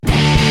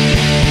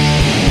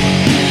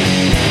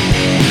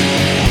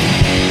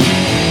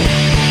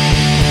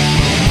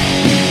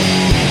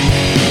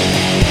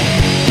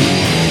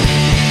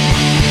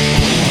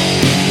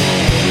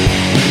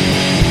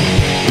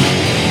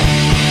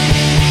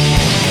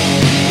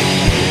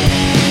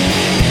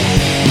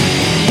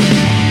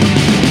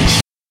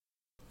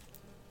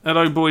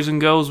Hello, boys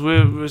and girls.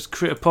 We're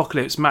Crit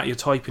Apocalypse. Matt, you're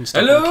typing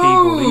stuff Hello, on the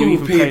keyboard. Are you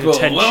even paying people.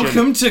 attention?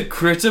 Welcome to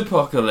Crit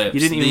Apocalypse, You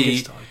didn't even the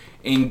get started.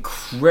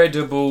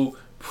 incredible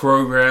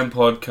program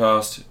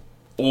podcast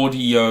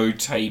audio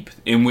tape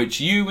in which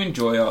you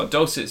enjoy our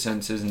dulcet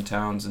senses and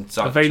towns and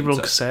such. Available on and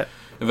such. cassette.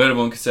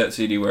 Available on cassette,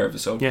 CD, wherever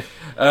sold. Yeah.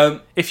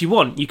 If you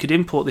want, you could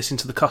import this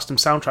into the custom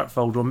soundtrack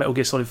folder on Metal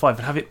Gear Solid 5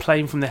 and have it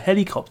playing from the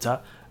helicopter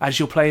as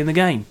you're playing the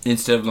game.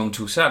 Instead of Long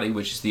Tall Sally,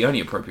 which is the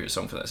only appropriate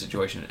song for that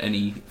situation,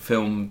 any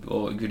film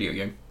or video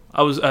game.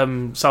 I was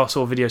so I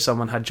saw a video.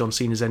 Someone had John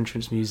Cena's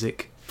entrance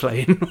music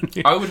playing.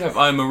 I would have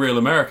 "I'm a Real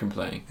American"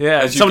 playing.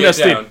 Yeah, as you someone get else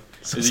down,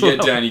 did. as you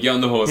get down, you get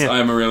on the horse. Yeah.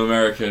 "I'm a Real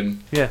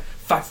American." Yeah.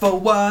 Fight for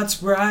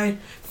what's right.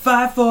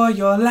 Fight for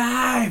your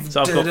life.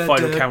 So I've got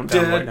Final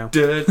Countdown right now.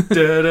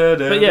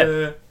 But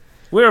yeah,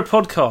 we're a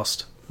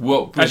podcast.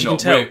 Well, As you can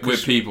tell, we're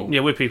people. Yeah,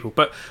 we're people.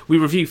 But we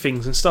review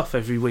things and stuff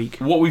every week.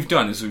 What we've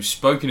done is we've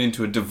spoken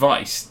into a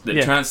device that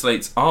Yeah.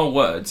 translates our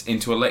words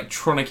into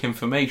electronic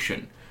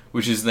information,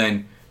 which is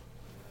then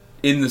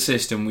in the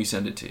system we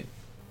send it to you.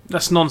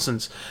 That's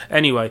nonsense.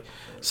 Anyway,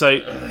 so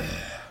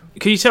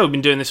can you tell we've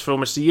been doing this for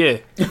almost a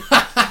year?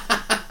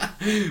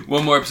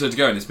 One more episode to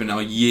go, and it's been now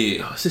a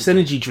year. It's this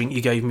energy drink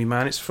you gave me,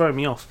 man. It's throwing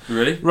me off.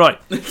 Really? Right.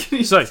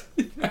 So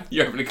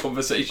You're having a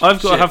conversation.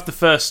 I've got to have the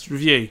first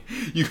review.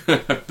 You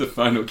have the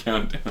final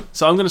countdown.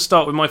 So I'm going to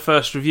start with my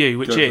first review,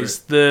 which Go for is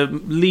the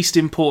least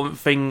important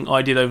thing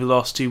I did over the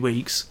last 2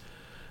 weeks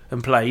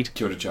and played.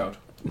 Killed a child.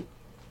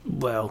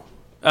 Well,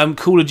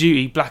 Call of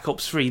Duty Black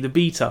Ops 3, the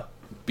beta.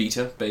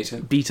 Beta,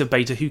 beta,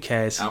 Beta, who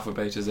cares? alpha,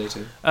 beta,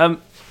 zeta.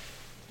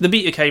 The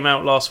beta came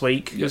out last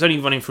week. Yep. It was only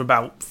running for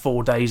about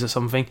 4 days or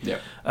something. Yeah.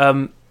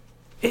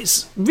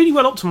 It's really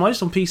well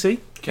optimised on PC.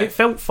 Okay. It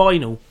felt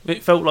final.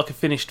 It felt like a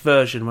finished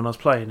version when I was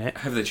playing it.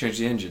 Have they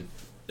changed the engine?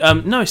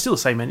 No, it's still the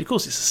same engine. Of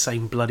course, it's the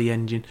same bloody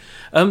engine.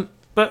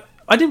 But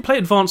I didn't play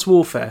Advanced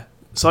Warfare,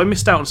 so I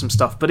missed out on some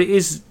stuff. But it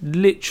is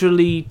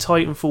literally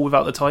Titanfall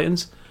without the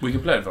Titans. We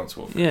can play Advanced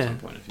Warfare at some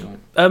point if you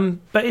like.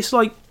 But it's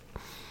like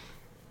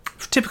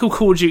typical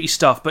Call of Duty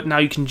stuff, but now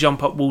you can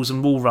jump up walls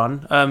and wall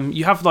run.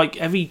 You have like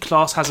every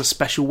class has a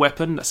special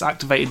weapon that's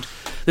activated.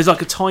 There's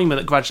like a timer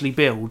that gradually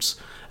builds,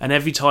 and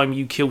every time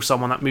you kill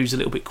someone, that moves a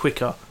little bit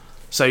quicker.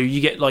 So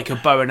you get like a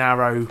bow and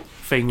arrow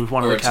thing with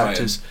one Or of a the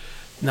characters.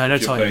 Titan. No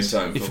If you're playing Titans.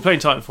 Titanfall. If you're playing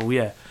Titanfall,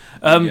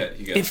 yeah.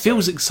 You get It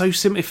feels Titan. so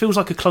simple. It feels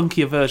like a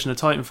clunkier version of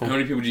Titanfall. How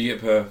many people do you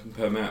get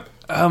per map?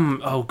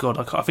 Oh god,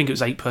 I think it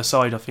was 8 per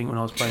side. I think when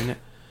I was playing it,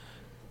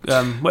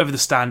 whatever the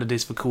standard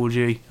is for Call of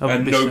Duty.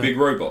 And no big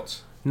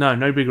robots.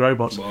 No big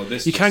robots. Well,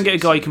 this You just can get a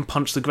seems- guy who can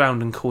punch the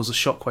ground and cause a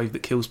shockwave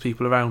that kills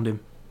people around him.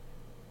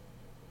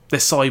 They're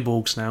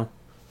cyborgs now.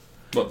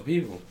 What, the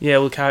people? Yeah,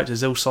 all the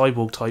characters, they're all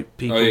cyborg type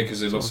people. Oh yeah, because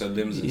they lost their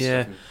limbs and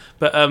Yeah. stuff.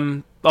 But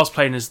I was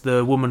playing as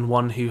the woman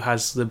one who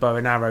has the bow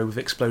and arrow with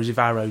explosive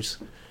arrows.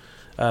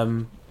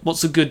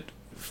 What's a good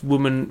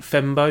woman?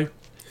 Fembo?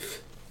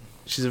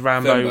 She's a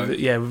Rambo.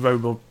 Fembo. With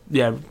robot.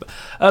 Yeah.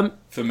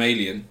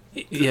 Femalian.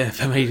 Yeah,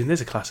 Femalian.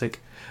 There's a classic.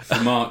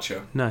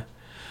 Femarcher. No.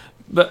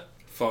 But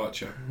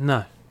Farcher.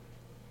 no.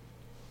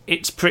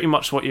 It's pretty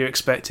much what you're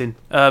expecting.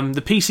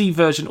 The PC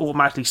version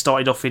automatically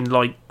started off in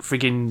like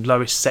friggin'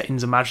 lowest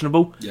settings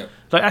imaginable. Yeah.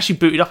 Like actually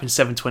booted up in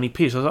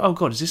 720p. So I was like, oh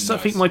god, is this? I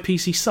Nice. think my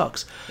PC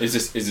sucks. Is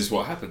this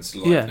what happens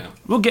live Yeah, now?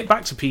 we'll get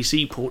back to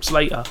PC ports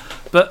later.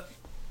 But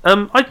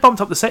I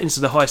bumped up the settings to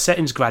the higher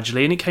settings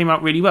gradually, and it came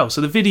out really well.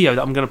 So the video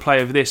that I'm going to play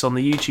over this on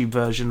the YouTube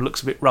version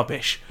looks a bit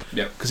rubbish.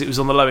 Yeah. Because it was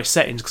on the lowest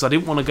settings, because I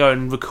didn't want to go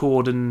and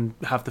record and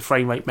have the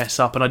frame rate mess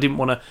up, and I didn't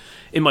want to,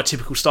 in my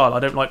typical style,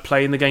 I don't like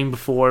playing the game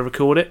before I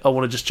record it. I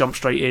want to just jump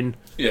straight in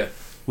Yeah.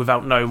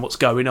 without knowing what's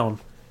going on,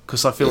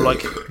 because I feel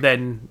like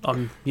then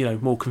I'm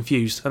more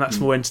confused, and that's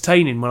more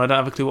entertaining when I don't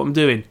have a clue what I'm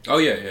doing. Oh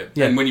yeah.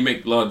 Yeah. And when you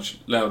make loud,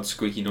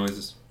 squeaky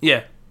noises.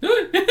 Yeah,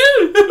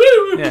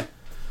 yeah.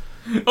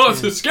 Oh, it's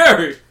so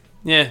scary.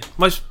 yeah.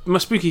 My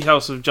Spooky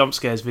House of Jump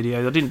Scares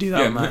video, I didn't do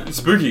that on Yeah, that.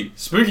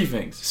 spooky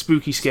things.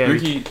 Spooky, scary.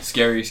 Spooky,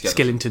 scary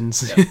skeletons.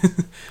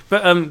 Skeletons.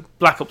 But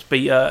Black Ops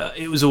Beta,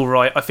 it was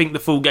alright. I think the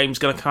full game's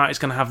going to come out. It's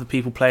going to have the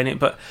people playing it,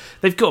 but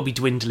they've got to be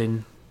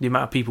dwindling the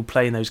amount of people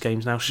playing those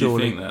games now, Do you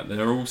surely. think that?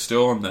 They're all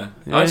still on there.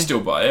 Yeah. I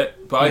still buy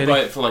it, but I Really? buy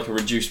it for like a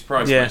reduced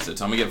price Yeah. most of the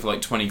time. I get it for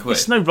like 20 quid.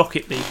 It's no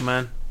Rocket League,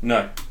 man.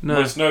 No. No.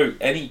 Well, it's no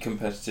any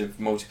competitive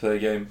multiplayer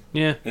game.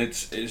 Yeah.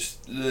 It's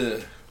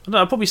I don't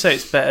know, I'd probably say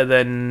it's better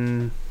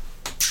than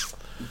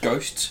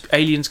Ghosts.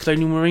 Aliens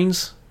Colonial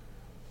Marines.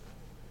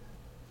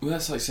 Well,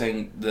 that's like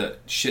saying that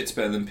shit's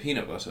better than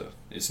peanut butter.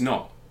 It's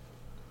not.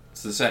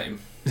 It's the same.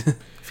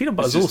 Peanut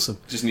butter's It's just- awesome.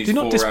 Just needs Do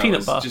not 4 diss hours.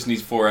 peanut butter. Just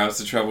needs 4 hours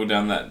to travel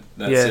down that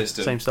Yeah,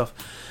 system. same stuff.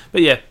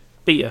 But yeah,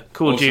 Beta,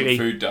 Call of Or some Duty.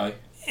 food dye.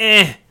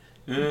 Eh.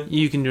 Yeah.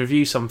 You can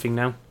review something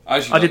now.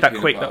 Actually I did like that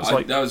peanut quick, butter. that was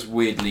like-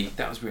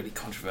 that was really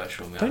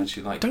controversial. Man. Don't- I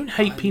actually don't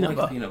hate peanut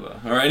butter. Peanut butter.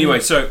 All right. Anyway,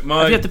 so my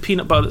Have you had the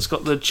peanut butter that's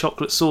got the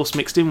chocolate sauce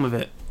mixed in with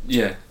it?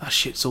 yeah That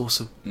shit's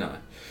awesome. no.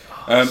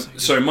 so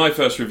So my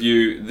first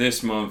review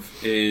this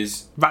month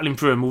is Rattling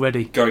through them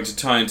already. going to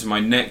tie into my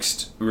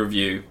next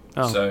review.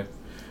 Oh. So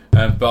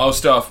But I'll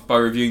start off by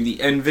reviewing the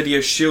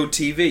Nvidia Shield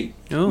TV,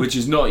 Oh. which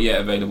is not yet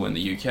available in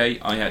the UK.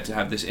 I had to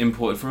have this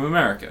imported from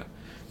America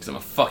because I'm a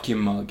fucking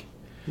mug.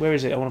 Where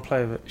is it? I want to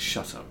play with it.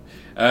 Shut up.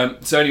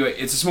 So anyway,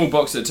 it's a small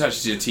box that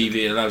attaches to your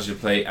TV. It allows you to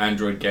play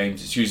Android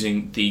games. It's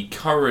using the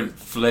current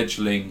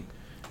fledgling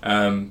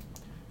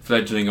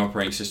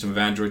operating system of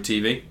Android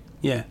TV.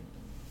 Yeah.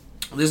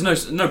 There's no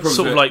problem.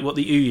 Sort of like what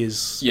the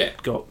Ouya's Yeah.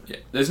 got. Yeah.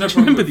 There's no Do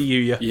you problem. remember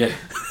the Ouya? Yeah.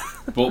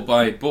 bought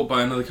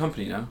by another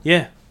company now.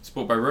 Yeah. It's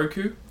bought by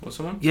Roku or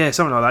someone. Yeah,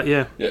 something like that,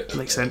 yeah. Yeah.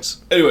 Makes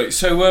sense. Anyway,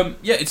 so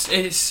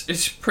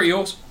it's pretty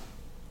awesome.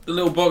 The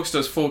little box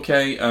does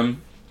 4K.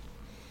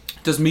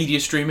 Does media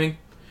streaming.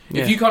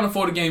 Yeah. If you can't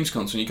afford a games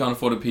console, and you can't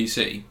afford a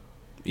PC,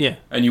 Yeah.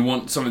 and you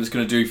want something that's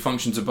going to do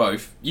functions of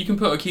both, you can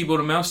put a keyboard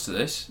and mouse to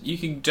this. You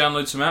can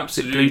download some apps Is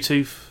to it do.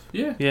 Bluetooth?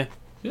 Yeah, Yeah.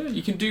 yeah.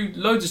 You can do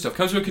loads of stuff.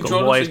 Comes with a Got a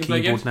controller, so you wired can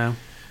play games. keyboard now.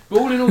 But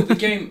all in all, the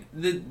game,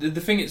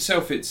 the thing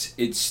itself, it's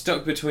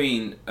stuck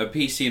between a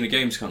PC and a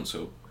games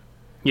console,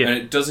 Yeah. and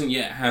it doesn't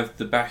yet have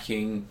the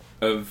backing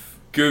of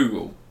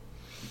Google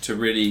to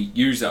really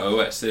use that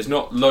OS. There's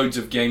not loads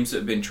of games that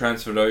have been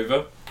transferred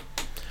over.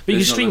 But you can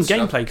There's not stream that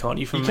stuff. gameplay, can't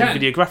you, from You can.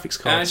 video graphics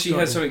It cards? actually can't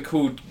has you? something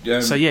called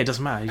So yeah, it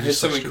doesn't matter. it You has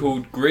just something stream.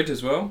 called Grid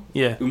as well,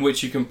 Yeah. in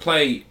which you can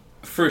play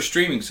through a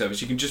streaming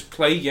service. You can just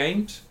play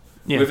games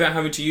Yeah. without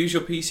having to use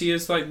your PC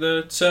as like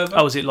the server.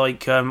 Oh, is it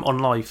like on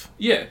live?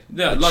 Yeah,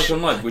 like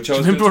on live, which I Do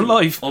was you remember gonna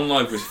On talk- Live? On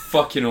live was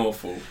fucking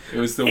awful. It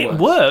was the It worst.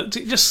 worked.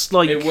 It just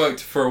like It worked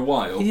for a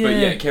while, but Yeah.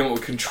 yeah, it came up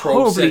with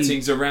control Horribly-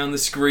 settings around the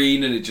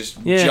screen, and it just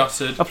Yeah.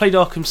 jutted. I played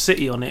Arkham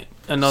City on it,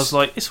 and I was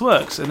like, "This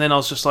works," and then I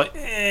was just like,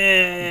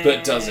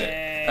 But does it?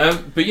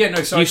 But yeah,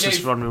 no. So Useless I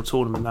gave, for Unreal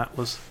Tournament. That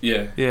was.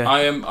 yeah, Yeah.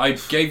 I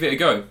gave it a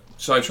go.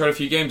 So I tried a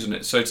few games on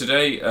it. So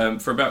today,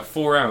 for about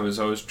 4 hours,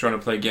 I was trying to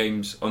play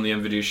games on the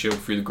Nvidia Shield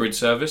through the Grid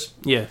service.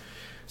 Yeah.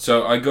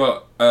 So I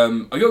got a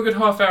good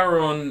half hour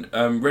on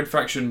Red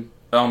Faction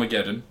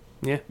Armageddon.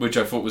 Yeah. Which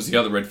I thought was the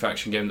other Red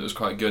Faction game that was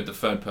quite good, the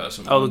third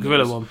person Oh, one. the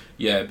Gorilla That was- one.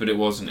 Yeah, but it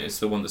wasn't. It's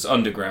the one that's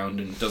underground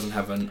and doesn't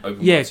have an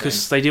open Yeah, world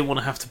because they didn't want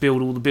to have to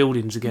build all the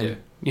buildings setting. again.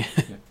 Yeah.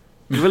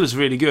 Yeah. Gorilla's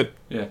really good.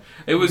 Yeah,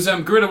 it was.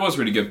 Gorilla was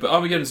really good, but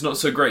Armageddon's not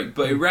so great.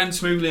 But it ran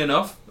smoothly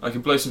enough. I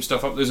could blow some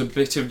stuff up. There's a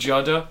bit of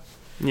judder,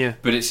 Yeah.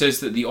 but it says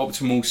that the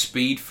optimal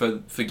speed for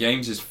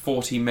games is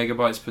 40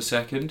 megabytes per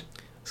second.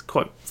 It's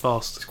quite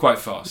fast. It's quite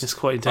fast. It's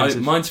quite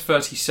intensive. Mine's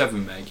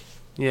 37 meg,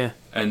 Yeah.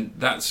 and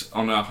that's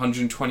on a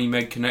 120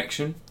 meg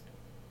connection.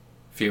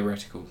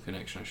 Theoretical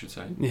connection, I should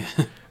say.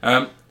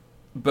 Yeah.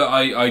 But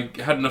I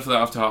had enough of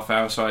that after half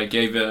hour, so I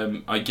gave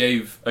a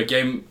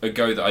game a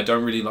go that I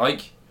don't really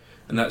like,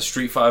 and that's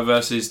Street Fighter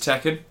versus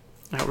Tekken.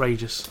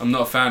 Outrageous. I'm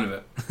not a fan of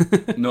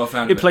it. Not a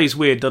fan of It plays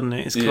weird, doesn't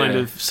it? It's kind Yeah.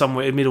 of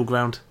somewhere in middle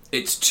ground.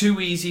 It's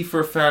too easy for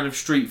a fan of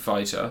Street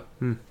Fighter,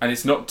 Hmm. and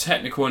it's not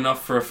technical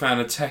enough for a fan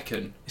of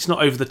Tekken. It's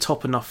not over the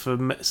top enough for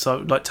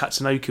like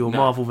Tatsunoko or No.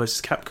 Marvel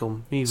vs.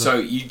 Capcom either. So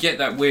you get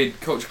that weird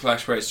culture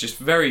clash where it's just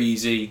very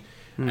easy,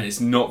 Hmm. and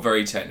it's not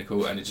very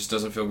technical, and it just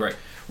doesn't feel great.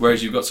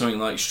 Whereas you've got something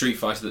like Street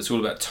Fighter that's all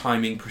about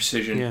timing,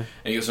 precision, Yeah.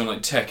 and you've got something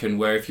like Tekken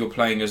where if you're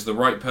playing as the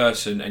right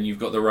person and you've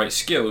got the right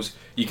skills,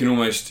 you can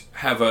almost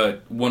have a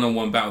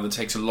one-on-one battle that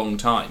takes a long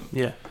time.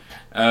 Yeah.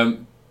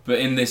 But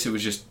in this, it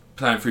was just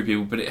playing through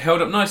people, but it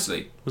held up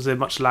nicely. Was there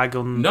much lag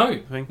on No, the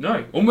thing?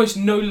 no, almost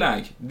no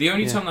lag. The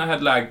only Yeah. time that I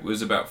had lag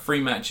was about 3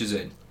 matches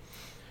in.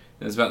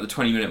 It was about the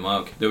 20-minute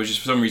mark. There was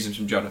just for some reason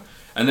some judder.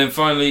 And then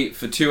finally,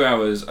 for 2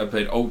 hours, I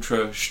played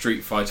Ultra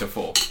Street Fighter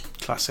 4.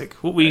 Classic.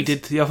 What we Yes.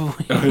 did the other way.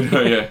 Oh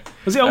no, yeah.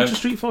 Was it Ultra Um,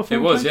 Street Fighter?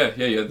 It was, yeah,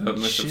 the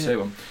most Shit. up-to-date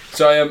one.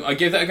 So I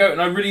gave that a go,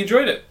 and I really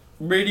enjoyed it.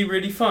 Really,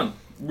 really fun.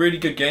 Really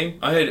good game.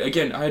 I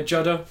had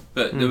judder,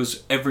 but there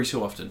was every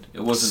so often.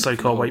 It wasn't. So the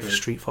can't whole wait for period.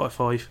 Street Fighter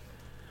 5.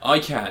 I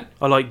can.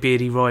 I like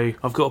Beardy Ryu.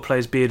 I've got to play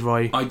as Beard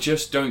Ryu. I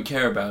just don't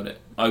care about it.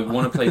 I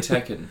want to play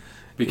Tekken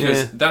because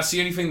Yeah. that's the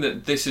only thing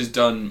that this has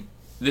done.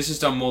 This has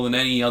done more than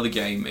any other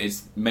game.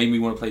 Is made me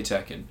want to play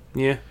Tekken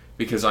Yeah.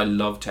 because I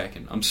love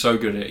Tekken. I'm so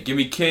good at it. Give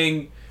me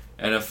King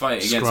and a fight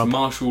against Scrub.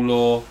 martial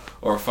law,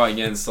 or a fight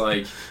against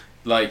like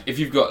if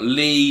you've got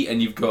Lee and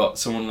you've got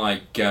someone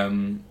like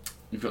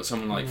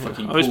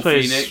fucking I Paul always play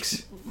as-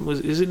 Phoenix.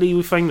 Is it Lee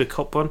Wu-Fang, the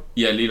cop one?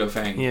 Yeah, Lilo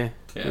Fang. Yeah.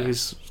 Yeah. With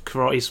his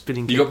karate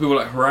spinning You kick. got people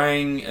like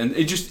Harang, and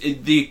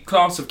the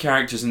class of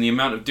characters and the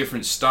amount of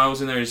different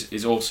styles in there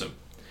is awesome,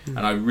 and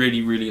I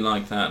really really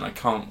like that, and I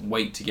can't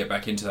wait to get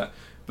back into that.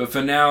 But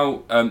for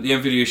now, the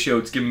Nvidia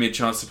Shield's given me a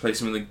chance to play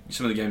some of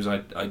the games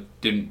I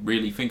didn't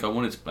really think I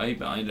wanted to play,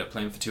 but I ended up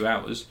playing for 2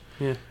 hours.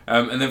 Yeah.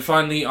 And then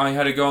finally, I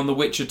had to go on The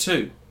Witcher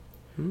 2,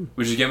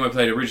 which is a game I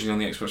played originally on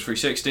the Xbox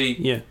 360.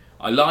 Yeah.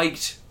 I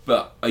liked,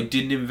 but I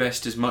didn't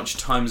invest as much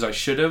time as I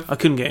should have. I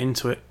couldn't get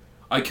into it.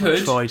 I I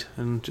could, tried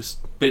and just...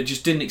 but it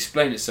just didn't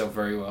explain itself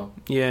very well.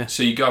 Yeah.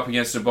 So you go up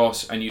against a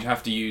boss and you'd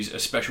have to use a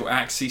special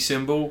axis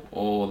symbol,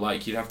 or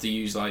like you'd have to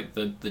use like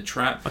the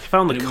trap. I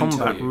found the And it wouldn't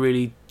combat tell you.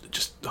 really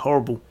just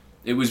horrible.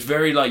 It was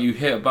very like you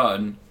hit a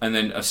button and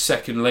then a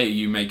second later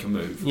you make a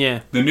move.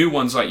 Yeah. The new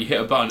one's like you hit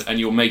a button and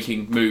you're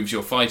making moves,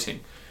 you're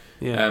fighting.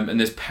 Yeah. And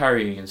there's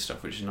parrying and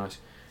stuff, which is nice.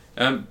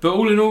 But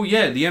all in all,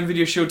 yeah, the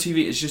Nvidia Shield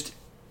TV is just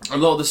A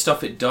lot of the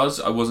stuff it does,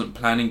 I wasn't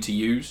planning to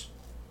use.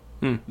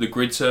 Hmm. The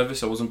grid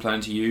service, I wasn't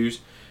planning to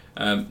use.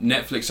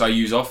 Netflix, I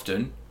use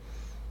often,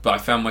 but I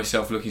found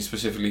myself looking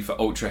specifically for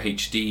Ultra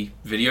HD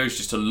videos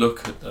just to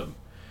look at them.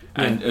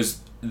 Yeah. And as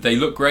they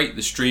look great,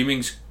 the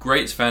streaming's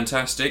great, it's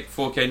fantastic.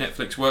 4K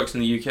Netflix works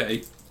in the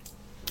UK.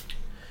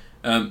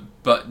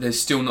 But there's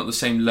still not the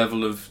same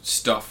level of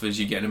stuff as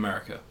you get in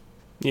America.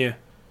 Yeah.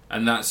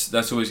 And that's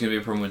always going to be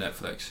a problem with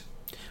Netflix.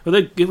 Well,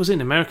 it was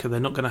in America. They're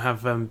not going to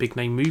have big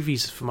name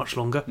movies for much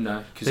longer.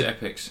 No, because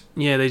Epic's.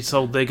 Yeah, they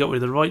got rid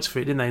of the rights for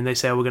it, didn't they? And they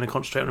say, we're going to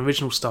concentrate on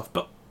original stuff.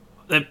 But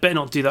they better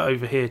not do that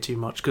over here too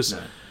much, because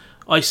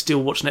I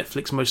still watch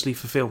Netflix mostly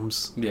for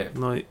films. Yeah.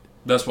 Like,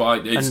 that's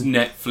why it's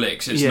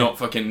Netflix. It's not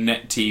fucking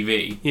Net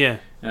TV. Yeah.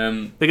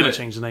 They're going to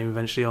change the name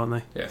eventually, aren't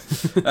they?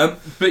 Yeah.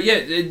 But yeah,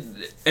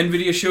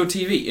 Nvidia Shield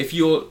TV. If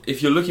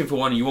you're looking for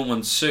one and you want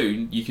one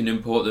soon, you can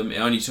import them. It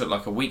only took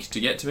like a week to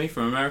get to me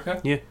from America.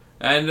 Yeah.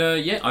 And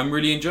I'm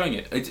really enjoying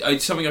it.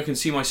 It's something I can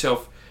see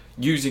myself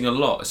using a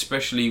lot,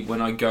 especially when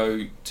I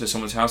go to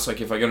someone's house. Like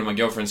if I go to my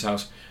girlfriend's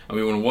house and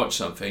we want to watch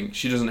something,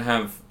 she doesn't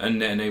have a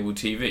net-enabled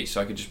TV,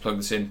 so I could just plug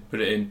this in,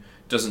 put it in.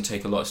 Doesn't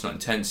take a lot. It's not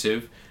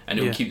intensive, and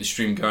it will keep the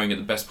stream going at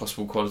the best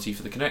possible quality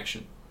for the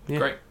connection.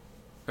 Yeah.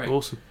 Great.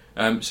 Awesome.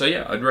 So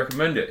yeah, I'd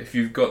recommend it if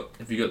you've got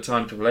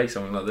time to play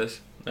something like this.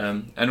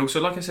 And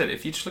also, like I said,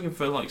 if you're just looking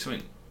for like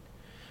something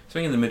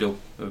in the middle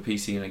of a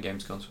PC and a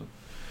games console.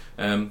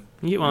 You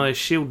get one of those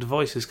Shield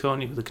devices,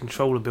 can't you, with a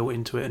controller built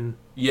into it, and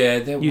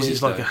they're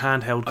uses weird, like a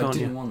handheld, can't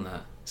you? I didn't want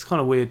that. It's kind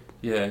of weird.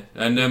 Yeah,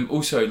 and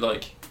also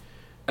like,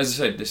 as I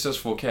said, this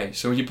does 4K.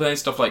 So when you're playing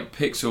stuff like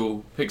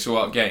pixel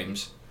art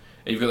games,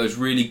 and you've got those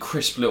really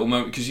crisp little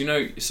moments,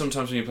 because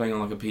sometimes when you're playing on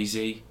like a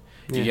PC,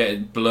 you get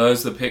it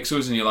blurs the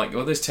pixels, and you're like,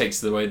 well, this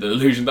takes away the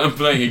illusion that I'm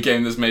playing a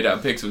game that's made out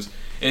of pixels.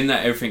 In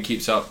that, everything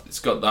keeps up. It's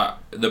got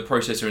the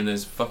processor in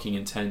there's fucking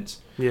intense.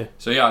 Yeah.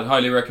 So yeah, I'd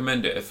highly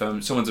recommend it if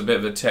someone's a bit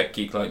of a tech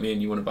geek like me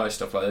and you want to buy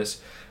stuff like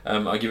this.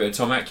 I give it a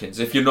Tom Atkins.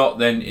 If you're not,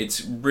 then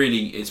it's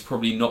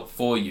probably not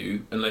for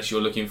you unless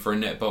you're looking for a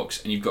net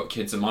box and you've got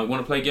kids that might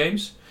want to play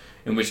games.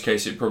 In which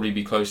case, it'd probably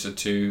be closer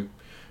to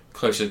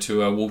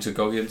Walter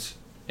Goggins.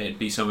 It'd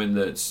be something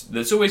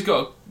that's always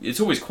it's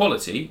always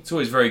quality. It's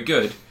always very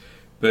good.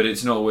 But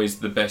it's not always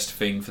the best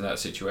thing for that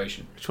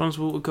situation. Which one's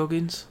Walter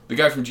Goggins? The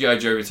guy from G.I.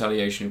 Joe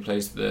Retaliation who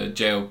plays the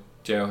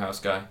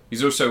jailhouse guy.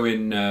 He's also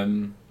in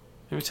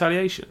In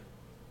Retaliation?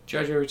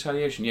 G.I. Joe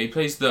Retaliation. Yeah, he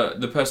plays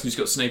the person who's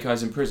got snake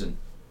eyes in prison.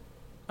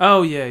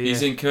 Oh, yeah.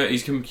 He's in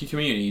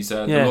Community. He's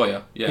the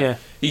lawyer. Yeah.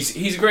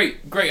 He's a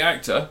great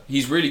actor.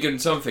 He's really good in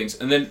some things.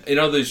 And then in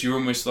others, you're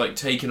almost like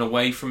taken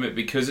away from it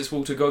because it's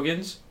Walter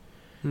Goggins.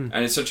 And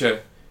it's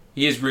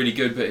he is really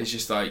good, but it's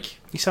just like...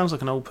 He sounds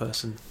like an old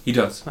person. He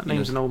does. That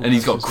name's an old person. And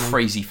he's got a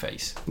crazy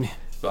face. Yeah.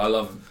 But I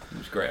love him.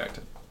 He's a great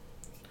actor.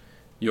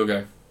 Your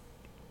go.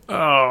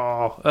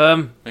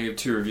 I give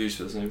 2 reviews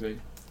for the same thing.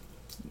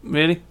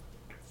 Really?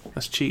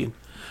 That's cheating.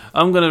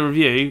 I'm going to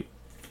review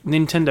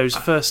Nintendo's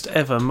first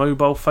ever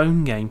mobile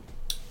phone game.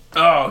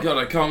 Oh god,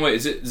 I can't wait.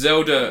 Is it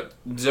Zelda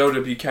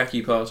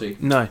Bukkake Party?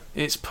 No,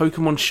 it's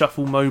Pokemon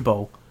Shuffle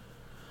Mobile.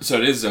 So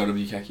it is Zelda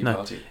Bukkake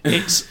Party.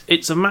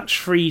 It's a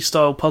match-free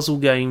style puzzle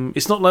game.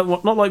 It's not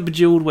like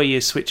Bejeweled where you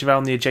switch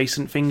around the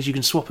adjacent things. You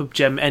can swap a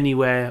gem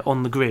anywhere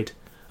on the grid.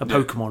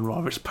 Pokemon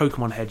rather. It's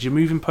Pokemon heads. You're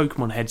moving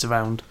Pokemon heads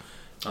around.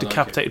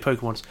 Decapitated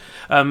Pokemons.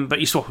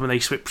 But you swap them and they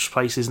switch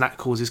places, and that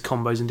causes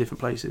combos in different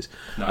places.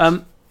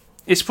 Nice.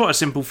 It's quite a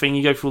simple thing.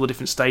 You go through all the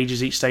different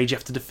stages. Each stage you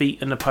have to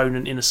defeat an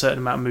opponent in a certain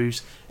amount of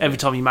moves. Every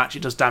time you match,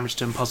 it does damage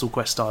to them, puzzle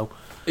quest style.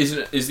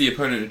 Is the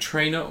opponent a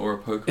trainer or a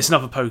Pokemon? It's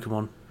another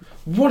Pokemon.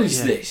 What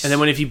is this? And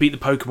then if you beat the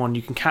Pokemon,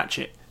 you can catch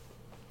it.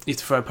 You have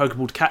to throw a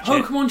Pokeball to catch it.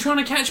 Pokemon trying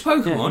to catch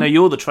Pokemon? Yeah. No,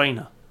 you're the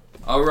trainer.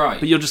 Oh, right.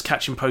 But you're just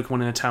catching Pokemon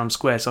in a town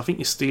square, so I think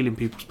you're stealing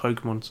people's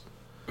Pokemons.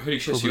 Holy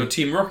shit, so you're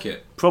Team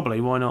Rocket? Probably,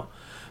 why not?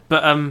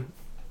 But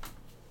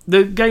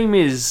the game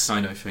is... I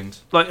know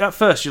things. Like, at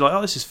first you're like,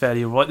 oh, this is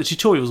fairly alright. The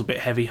tutorial's a bit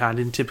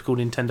heavy-handed in typical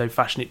Nintendo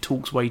fashion. It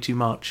talks way too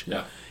much.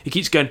 Yeah. It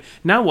keeps going,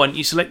 now why don't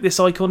you select this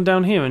icon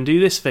down here and do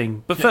this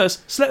thing? But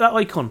first, select that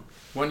icon.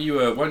 Why don't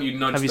you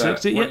nudge Have you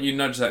that? it yet? Why don't you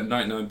nudge that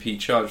 99p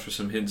charge for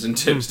some hints and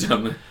tips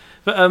down there?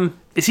 But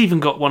it's even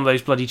got one of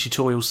those bloody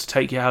tutorials to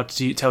tell you how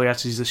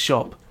to use the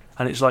shop.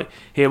 And it's like,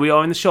 here we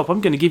are in the shop.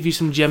 I'm going to give you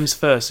some gems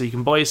first so you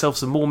can buy yourself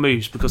some more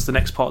moves, because the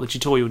next part of the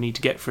tutorial you need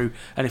to get through.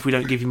 And if we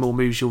don't give you more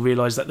moves, you'll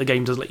realise that the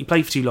game doesn't let you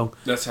play for too long.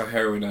 That's how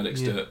heroin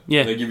addicts do it.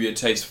 Yeah. They give you a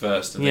taste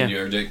first and then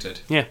you're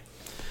addicted. Yeah.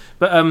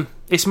 But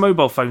it's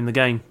mobile phone, the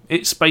game.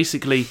 It's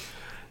basically...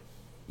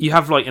 You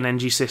have like an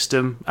energy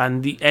system,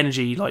 and the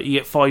energy, like you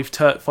get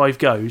 5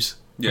 goes.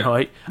 Yeah.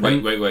 Right?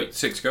 Wait.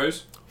 6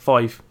 goes?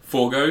 5.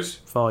 4 goes?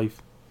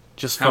 5.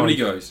 Just 5. How many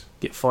goes?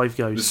 Get 5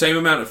 goes. The same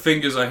amount of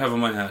fingers I have on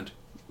my hand.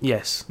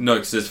 Yes. No,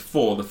 because there's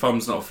 4. The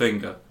thumb's not a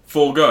finger.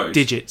 4 goes.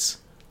 Digits.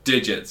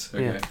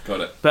 Okay, got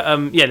it.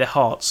 But they're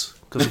hearts,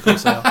 because of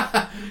course they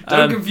are.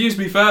 Don't confuse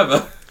me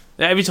further.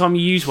 Every time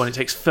you use one, it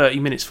takes 30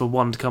 minutes for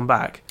one to come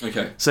back.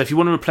 Okay. So if you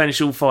want to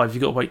replenish all 5,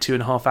 you've got to wait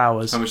 2.5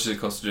 hours. How much does it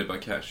cost to do it by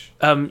cash?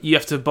 You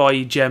have to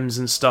buy gems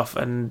and stuff,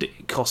 and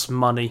it costs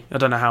money. I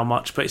don't know how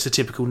much, but it's a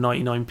typical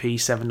 99p,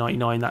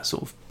 7.99, that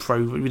sort of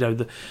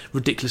the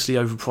ridiculously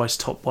overpriced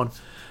top one.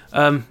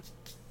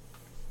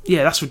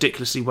 Yeah, that's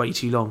ridiculously way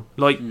too long.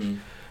 Like,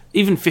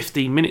 even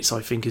 15 minutes,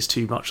 I think, is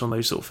too much on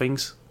those sort of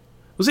things.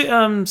 Was it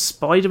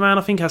Spider-Man,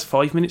 I think, has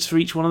 5 minutes for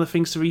each one of the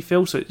things to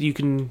refill, so you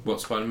can...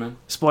 What, Spider-Man?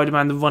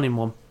 Spider-Man, the running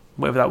one,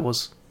 whatever that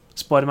was.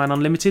 Spider-Man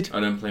Unlimited?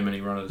 I don't play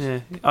many runners. Yeah,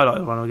 I like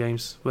the runner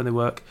games when they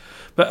work.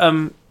 But,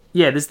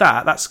 yeah, there's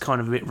that. That's kind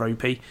of a bit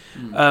ropey.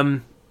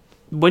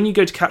 When you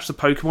go to catch the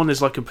Pokemon,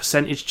 there's like a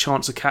percentage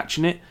chance of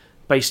catching it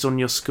based on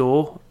your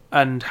score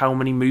and how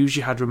many moves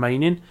you had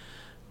remaining.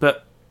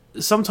 But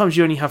sometimes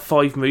you only have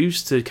 5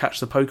 moves to catch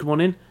the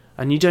Pokemon in,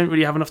 and you don't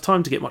really have enough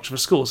time to get much of a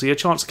score, so your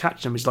chance of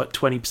catching them is like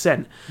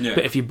 20%. Yeah.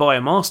 But if you buy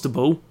a Master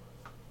Ball,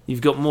 you've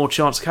got more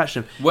chance of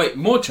catching them. Wait,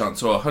 more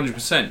chance or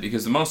 100%?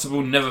 Because the Master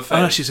Ball never Oh,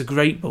 fails. actually, it's a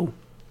Great Ball.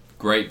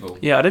 Great Ball.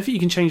 Yeah, I don't think you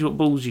can change what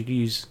balls you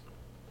use,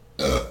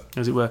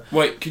 as it were.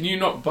 Wait, can you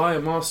not buy a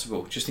Master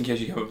Ball just in case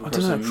you come I across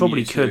don't know, a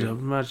probably Mewtwo? could. I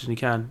imagine you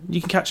can. You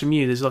can catch a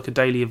Mew. There's like a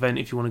daily event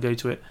if you want to go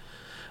to it.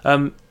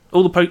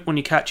 All the Pokemon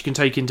you catch you can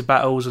take into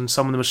battles, and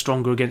some of them are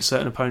stronger against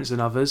certain opponents than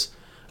others.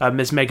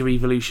 There's Mega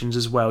Evolutions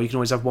as well. You can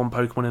always have one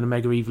Pokemon in a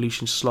Mega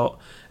Evolution slot,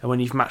 and when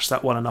you've matched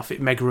that one enough,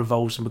 it Mega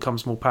Evolves and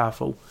becomes more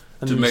powerful.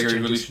 And Do then Mega it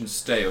changes. Evolutions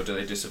stay, or do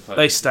they disappear?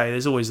 They stay.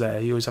 There's always there.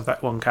 You always have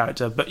that one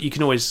character, but you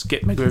can always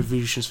get Mega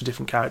Evolutions for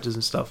different characters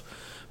and stuff.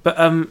 But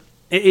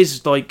it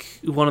is like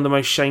one of the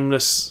most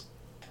shameless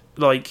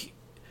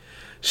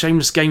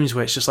games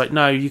where it's just like,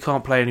 no, you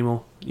can't play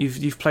anymore.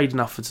 You've played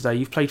enough for today.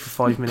 You've played for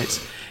 5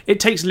 minutes. It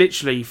takes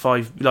literally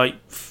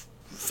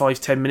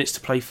 5-10 minutes to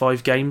play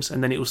 5 games,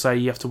 and then it will say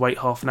you have to wait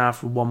half an hour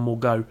for one more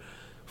go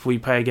before you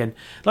play again.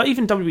 Like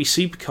even WWE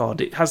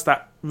Supercard, it has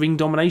that ring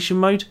domination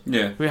mode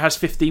Yeah. where it has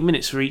 15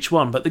 minutes for each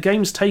one, but the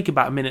games take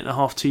about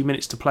 1.5 2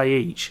 minutes to play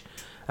each,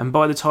 and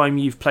by the time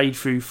you've played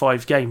through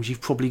 5 games,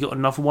 you've probably got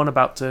another one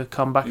about to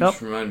come back You up.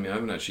 just remind me, I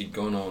haven't actually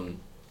gone on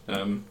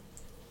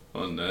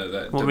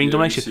that What, Ring WWE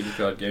Domination?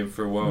 Supercard game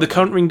for a while. The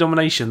current ring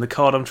domination, the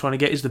card I'm trying to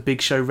get is the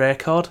Big Show rare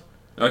card,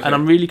 Okay. and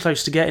I'm really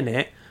close to getting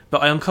it,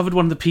 but I uncovered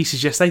one of the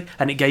pieces yesterday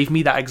and it gave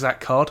me that exact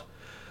card,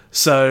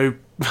 so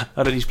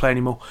I don't need to play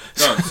anymore.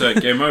 Oh, so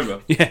game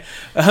over. Yeah.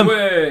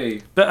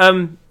 Way. But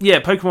yeah,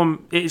 Pokemon,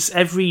 it's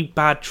every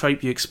bad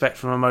trope you expect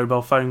from a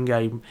mobile phone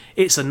game.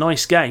 It's a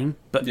nice game,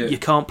 but Yeah. you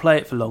can't play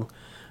it for long,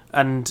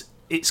 and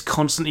it's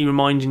constantly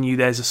reminding you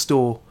there's a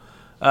store.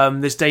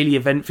 There's daily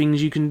event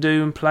things you can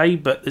do and play,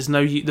 but there's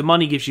no. The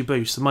money gives you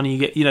boosts. The money you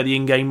get, the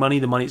in-game money,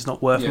 the money it's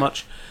not worth Yeah.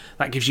 much.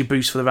 That gives you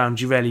boosts for the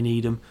round. You rarely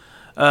need them.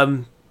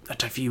 I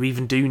don't think you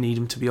even do need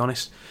them, to be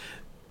honest.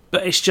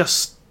 But it's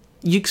just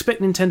you expect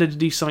Nintendo to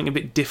do something a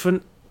bit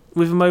different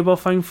with a mobile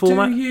phone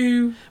format. Do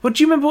you? Well,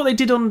 do you remember what they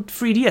did on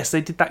 3DS?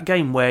 They did that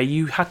game where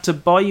you had to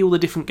buy all the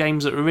different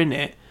games that were in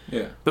it,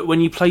 Yeah. but when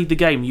you played the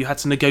game, you had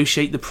to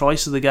negotiate the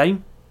price of the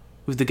game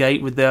with the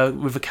with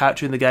the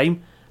character in the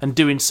game, and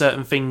doing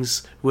certain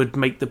things would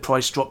make the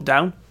price drop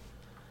down.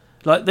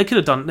 Like they could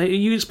have done.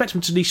 You expect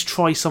them to at least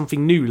try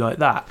something new like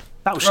that.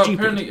 That was Well,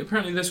 stupid.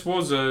 apparently this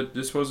was a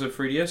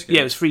 3DS game.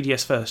 Yeah, it was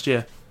 3DS first.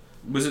 Yeah,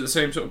 Was it the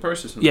same sort of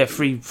process? yeah,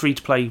 free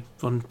to play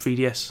on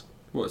 3DS.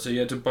 What? So you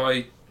had to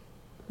buy?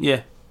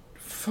 Yeah.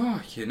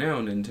 Fucking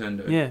hell,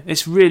 Nintendo. Yeah,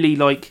 it's really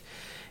like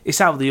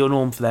it's out of the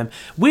norm for them.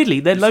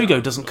 Weirdly, their It's out logo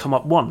of the doesn't norm. come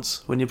up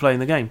once when you're playing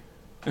the game.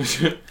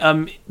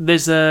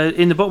 There's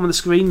in the bottom of the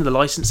screen, the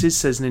licenses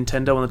says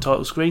Nintendo on the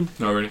title screen,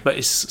 No, really. but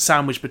it's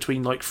sandwiched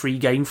between like 3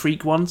 Game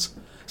Freak ones,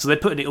 so they're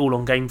putting it all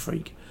on Game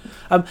Freak.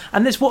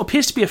 And there's what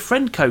appears to be a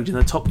friend code in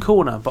the top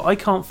corner, but I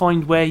can't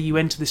find where you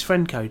enter this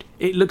friend code.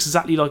 It looks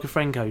exactly like a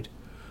friend code.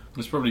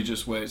 It's probably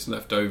just where it's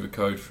leftover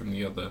code from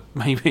the other.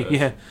 Maybe,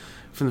 yeah,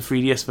 from the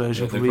 3DS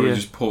version. They probably, probably yeah.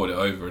 just poured it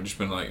over and just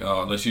been like,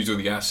 oh, let's use all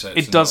the assets.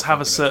 It and does not have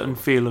a fucking certain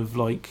effort. feel of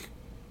like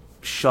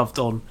shoved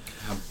on.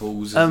 How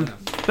balls is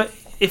that? But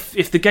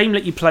if the game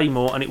let you play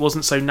more and it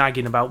wasn't so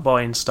nagging about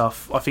buying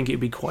stuff, I think it'd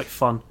be quite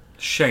fun.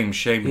 Shame,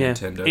 Yeah,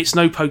 Nintendo. it's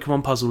no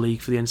Pokemon Puzzle League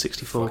for the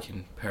N64.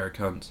 Fucking pair of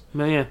cunts.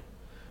 But yeah.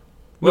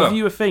 Well-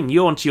 Review a thing.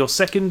 You're on to your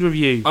second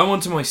review. I'm on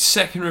to my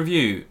second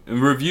review.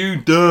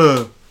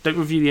 Duh. Don't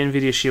review the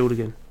Nvidia Shield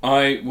again.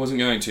 I wasn't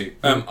going to.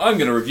 I'm going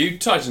to review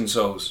Titan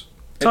Souls.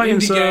 An Titan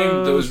indie game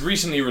Souls. that was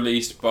recently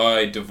released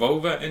by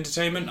Devolver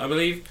Entertainment, I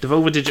believe.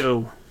 Devolver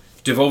Digital.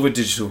 Devolver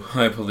Digital,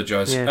 I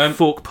apologise. Yeah,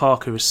 Fork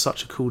Parker is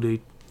such a cool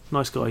dude.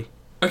 Nice guy.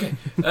 Okay.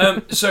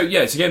 So,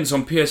 yeah, it's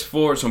on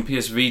PS4, it's on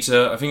PS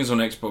Vita, I think it's on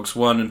Xbox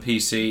One and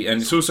PC,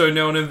 and it's also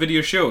now on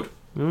Nvidia Shield,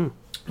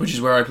 which is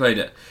where I played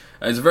it.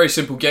 It's a very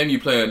simple game. You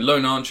play a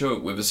lone archer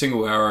with a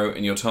single arrow,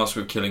 and you're tasked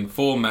with killing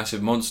 4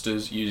 massive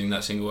monsters using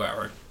that single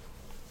arrow.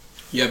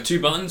 You have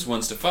 2 buttons,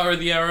 one's to fire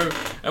the arrow,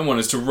 and one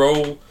is to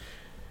roll.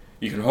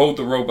 You can hold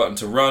the roll button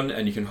to run,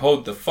 and you can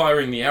hold the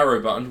firing the arrow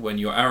button when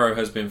your arrow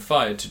has been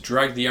fired to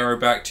drag the arrow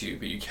back to you,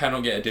 but you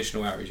cannot get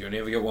additional arrows, you only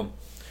ever get one.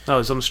 Oh,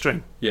 it's on a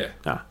string. Yeah.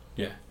 Ah.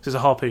 Yeah. There's a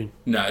harpoon.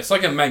 No, it's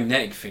like a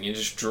magnetic thing. It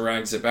just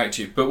drags it back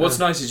to you. But what's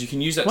nice is you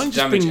can use that Why to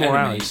don't you just damage bring more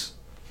enemies.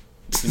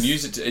 You can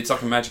use it to, it's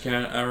like a magic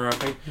arrow, I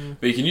think.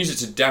 But you can use it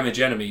to damage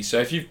enemies. So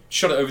if you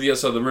shot it over the other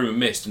side of the room and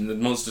missed, and the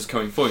monster's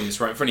coming for you, it's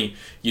right in front of you,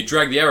 you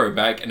drag the arrow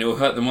back, and it will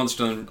hurt the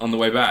monster on the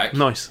way back.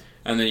 Nice.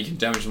 And then you can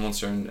damage the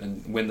monster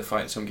and win the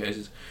fight in some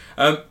cases.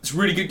 It's a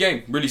really good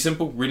game. Really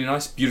simple, really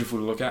nice, beautiful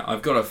to look at.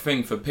 I've got a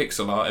thing for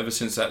pixel art ever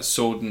since that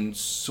Sword and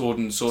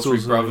Sorcery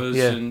Brothers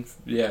and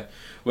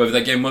whatever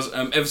that game was.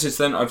 Ever since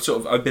then,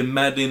 I've been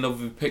madly in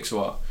love with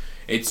pixel art.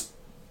 It's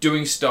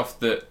doing stuff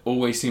that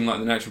always seemed like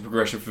the natural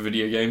progression for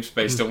video games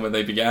based on when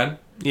they began.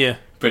 Yeah.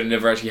 But it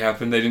never actually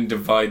happened. They didn't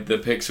divide the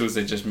pixels,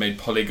 they just made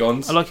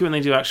polygons. I like it when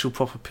they do actual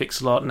proper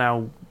pixel art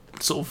now,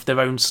 sort of their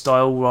own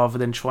style rather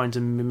than trying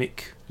to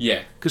mimic.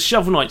 Yeah. Because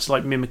Shovel Knight's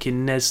like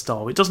mimicking NES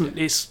style. It doesn't.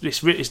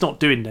 It's not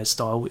doing NES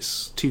style.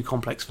 It's too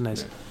complex for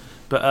NES. Yeah.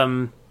 But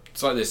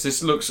it's like this.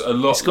 This looks a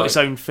lot. It's got its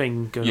own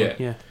thing going on.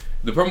 Yeah.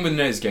 The problem with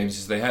NES games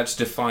is they had to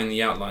define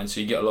the outline,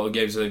 so you get a lot of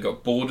games where they've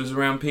got borders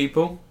around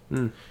people.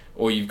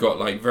 Or you've got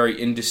like very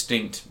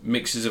indistinct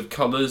mixes of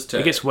colours.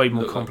 It gets way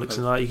more complex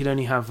than that. You can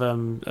only have a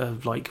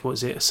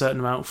certain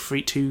amount,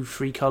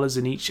 three colours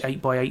in each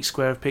 8x8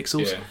 square of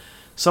pixels. Yeah.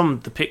 Some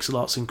of the pixel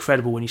art's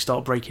incredible when you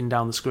start breaking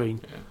down the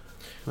screen. Yeah.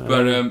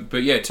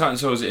 But yeah, Titan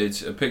Souls,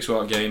 it's a pixel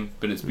art game,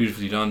 but it's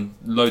beautifully done.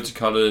 Loads of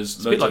colours.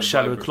 It's a bit like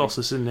Shadow of the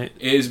Colossus, isn't it?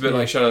 It is a bit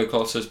like Shadow of the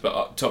Colossus,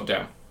 but top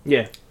down.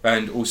 Yeah.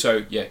 And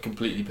also,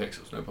 completely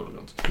pixels, no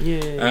polygons.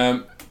 Yeah.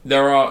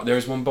 There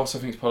is one boss I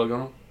think is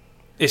polygonal.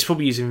 It's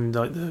probably using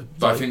like the.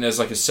 But I think there's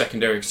like a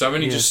secondary because I've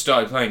only just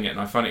started playing it and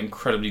I find it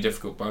incredibly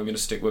difficult. But I'm going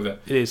to stick with it.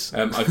 It is.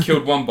 I've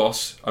killed one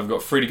boss. I've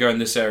got 3 to go in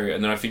this area,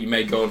 and then I think you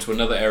may go on to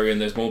another area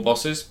and there's more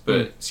bosses. But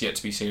it's yet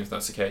to be seen if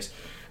that's the case.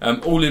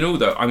 All in all,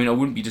 though, I mean, I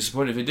wouldn't be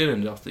disappointed if it did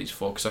end after these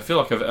 4 because I feel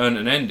like I've earned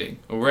an ending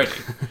already.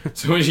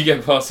 So once you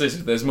get past this,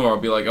 if there's more, I'll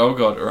be like, oh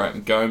god, all right,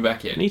 I'm going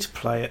back in. I need to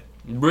play it.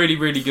 Really,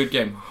 really good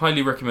game.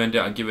 Highly recommend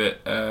it. I give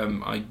it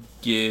a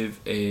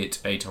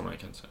Tom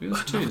Atkins.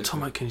 Another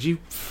Tom Atkins. You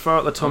throw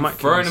out the Tom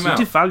Atkins. Throwing them out.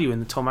 You devalue in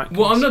the Tom Atkins.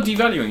 Well, I'm not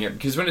devaluing it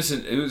because when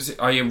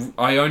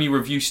I only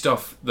review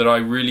stuff that I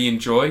really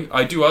enjoy.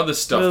 I do other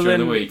stuff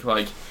during the week.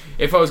 Like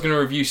if I was going to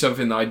review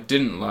something that I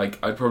didn't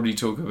like, I'd probably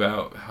talk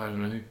about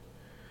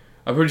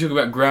I'd probably talk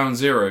about Ground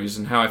Zeroes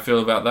and how I feel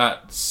about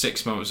that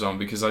 6 months on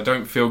because I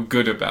don't feel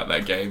good about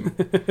that game.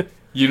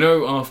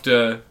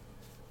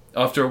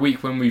 After a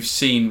week when we've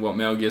seen what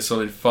Metal Gear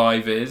Solid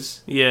 5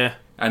 is. Yeah.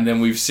 And then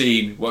we've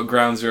seen what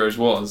Ground Zeroes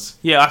was.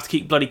 Yeah, I have to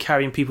keep bloody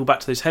carrying people back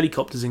to those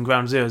helicopters in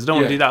Ground Zeroes. I don't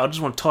want to do that. I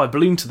just want to tie a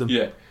balloon to them.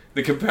 Yeah.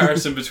 The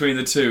comparison between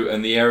the two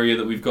and the area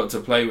that we've got to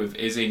play with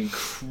is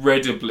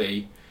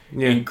incredibly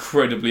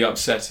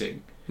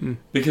upsetting.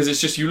 Because it's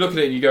just, you look at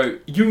it and you go,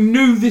 you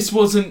knew this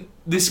wasn't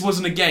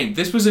a game.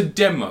 This was a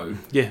demo.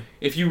 Yeah.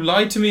 If you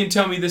lied to me and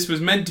tell me this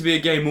was meant to be a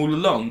game all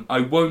along,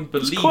 I won't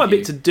believe you. There's quite a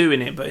bit to do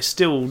in it, but it's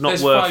still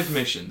not worth... There's 5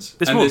 missions.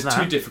 There's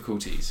 2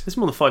 difficulties. There's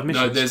more than 5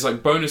 missions. No, there's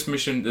like bonus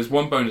mission. There's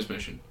 1 bonus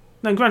mission.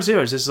 No, in Ground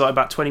Zeroes there's like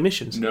about 20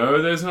 missions.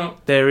 No, there's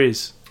not. There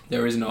is.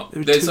 There is not.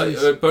 There's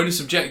like bonus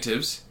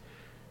objectives,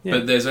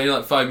 but there's only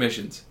like 5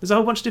 missions. There's a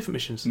whole bunch of different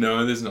missions.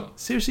 No, there's not.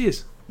 Seriously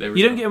is.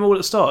 You don't get them all at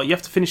the start. You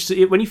have to finish...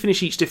 When you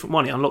finish each different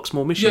one, it unlocks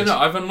more missions. Yeah, no,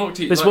 I've unlocked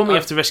it. There's one where you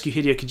have to rescue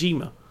Hideo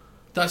Kojima.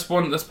 That's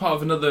part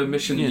of another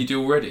mission that you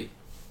do already.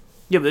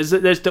 Yeah, but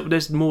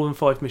there's more than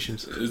 5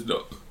 missions. There's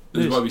not.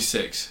 There might be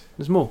 6.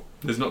 There's more.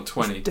 There's not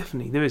 20.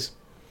 Definitely, there is.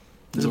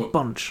 There's a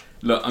bunch.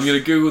 Look, I'm going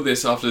to Google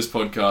this after this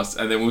podcast,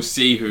 and then we'll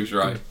see who's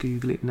right.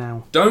 Google it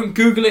now. Don't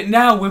Google it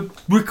now. We're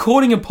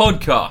recording a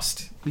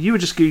podcast. You were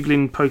just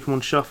Googling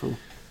Pokemon Shuffle.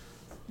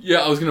 Yeah,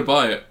 I was going to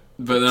buy it.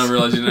 But then I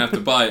realised you didn't have to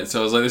buy it,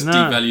 so I was like, this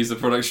devalues the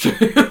product straight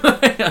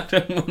away. I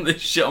don't want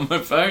this shit on my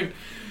phone.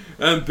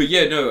 But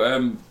yeah,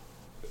 no,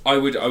 I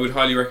would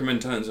highly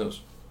recommend Titan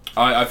Souls.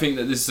 I think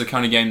that this is the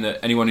kind of game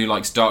that anyone who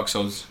likes Dark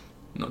Souls,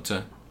 not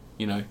to,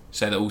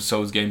 say that all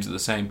Souls games are the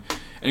same.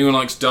 Anyone who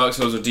likes Dark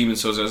Souls or Demon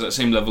Souls has that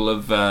same level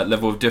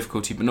of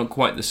difficulty, but not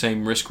quite the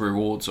same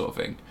risk-reward sort of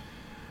thing.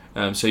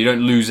 So you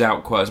don't lose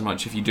out quite as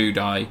much if you do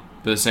die,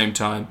 but at the same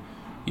time,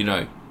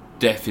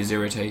 death is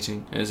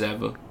irritating as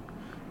ever.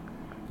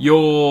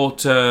 Your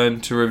turn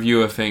to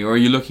review a thing, or are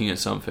you looking at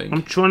something?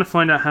 I'm trying to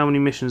find out how many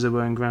missions there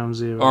were in Ground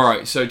Zeroes.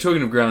 Alright, so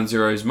talking of Ground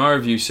Zeroes, my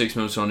review 6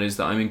 months on is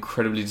that I'm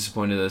incredibly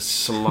disappointed there's a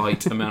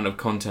slight amount of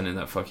content in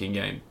that fucking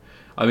game.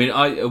 I mean,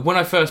 when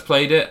I first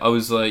played it, I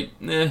was like,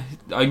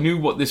 I knew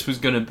what this was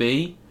going to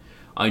be.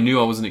 I knew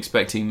I wasn't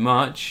expecting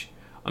much.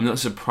 I'm not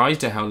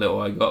surprised at how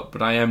little I got,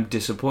 but I am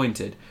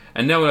disappointed.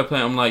 And now when I play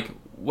it, I'm like,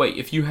 wait,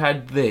 if you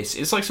had this...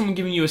 It's like someone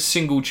giving you a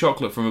single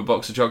chocolate from a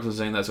box of chocolates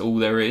saying that's all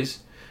there is.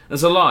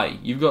 That's a lie.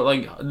 You've got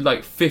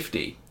like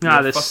 50.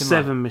 There's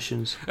 7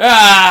 missions.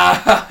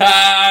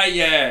 Ah,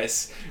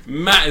 yes.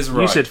 Matt is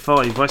right. You said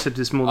 5. I said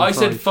there's more than 5. I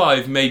said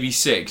 5, maybe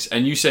 6,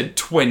 and you said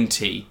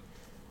 20.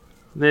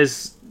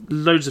 There's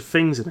loads of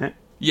things in it.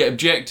 Yeah,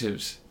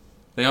 objectives.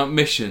 They aren't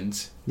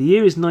missions. The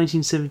year is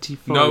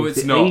 1975. No,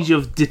 it's the not. Age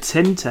of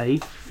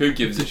Detente. Who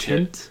gives a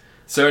shit?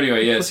 So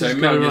anyway, yeah. What's So his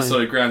Metal Gear going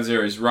Solid Ground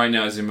Zeroes right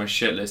now is in my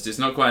shit list. It's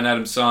not quite an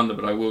Adam Sandler,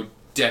 but I will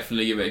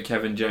definitely give it a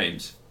Kevin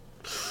James.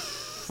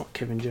 Fuck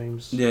Kevin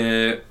James.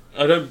 Yeah,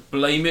 I don't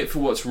blame it for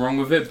what's wrong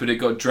with it, but it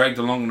got dragged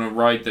along on a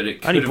ride that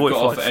it I only could have bought it got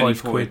for off like at any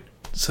 £5. point.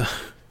 So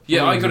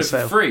Yeah, I got it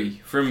sale. for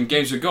free from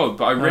Games with Gold,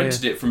 but I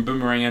rented yeah. it from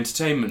Boomerang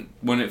Entertainment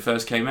when it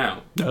first came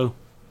out. Oh.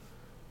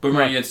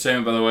 Boomerang Right.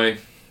 Entertainment, by the way,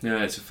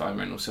 yeah, it's a fine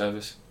rental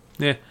service.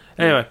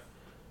 Anyway,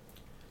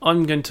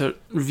 I'm going to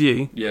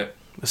review Yeah,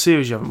 a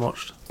series you haven't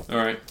watched.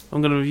 alright.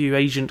 I'm going to review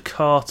Agent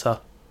Carter,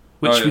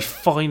 which Oh, yeah. we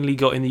finally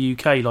got in the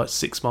UK like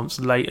 6 months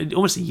later,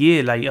 almost a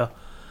year later.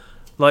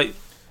 Like,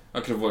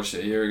 I could have watched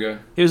it a year ago.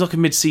 it was like a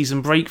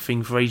mid-season break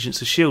thing for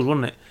Agents of S.H.I.E.L.D.,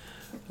 wasn't it?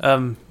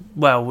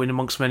 Well, in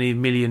amongst many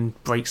million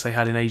breaks they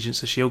had in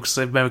Agents of S.H.I.E.L.D., because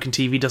American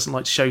TV doesn't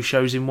like to show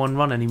shows in one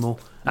run anymore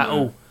at No.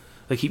 all.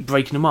 They keep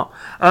breaking them up.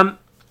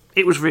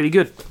 It was really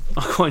good.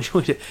 I quite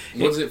enjoyed it.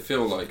 What does it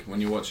feel like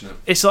when you're watching it?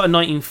 It's like a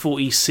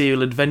 1940s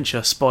serial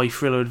adventure, spy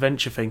thriller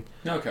adventure thing.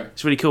 Okay.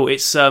 It's really cool.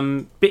 It's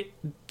bit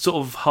sort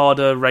of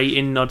harder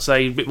rating, I'd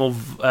say, a bit more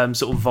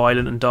sort of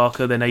violent and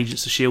darker than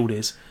Agents of S.H.I.E.L.D.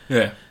 is.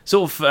 Yeah.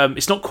 Sort of,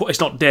 it's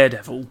not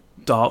Daredevil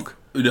dark.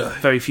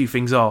 Very few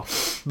things are,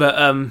 but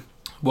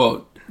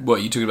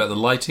What, you talking about the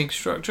lighting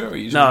structure? Or are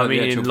you talking no, I about the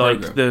mean actual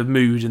like program? the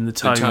mood and the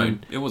tone. The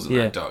tone. It wasn't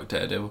Yeah. that dark,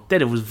 Daredevil.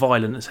 Daredevil was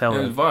violent as hell. It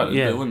was though. violent,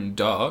 yeah. but it wasn't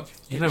dark.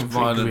 You can It was have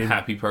pretty violent, grim.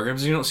 happy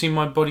programs. Have you not seen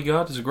My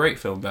Bodyguard? It's a great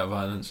film about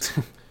violence.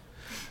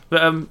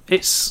 But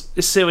it's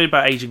a series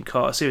about Agent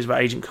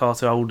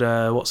Carter. Old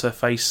what's her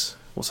face?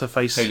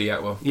 Hayley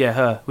Atwell. Yeah,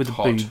 her with the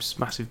Hot. boobs,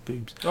 massive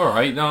boobs. All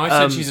right, no, I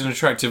said she's an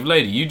attractive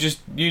lady. You just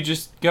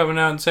going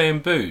out and saying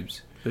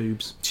boobs.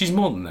 Boobs. She's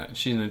more than that.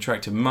 She's an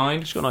attractive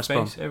mind. She's got a nice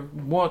face.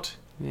 What?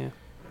 Yeah.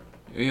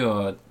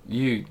 You're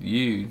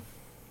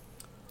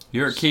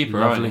a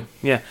keeper, aren't you?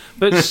 Yeah,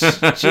 but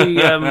she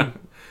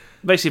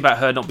basically about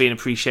her not being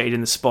appreciated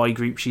in the spy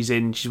group she's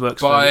in. She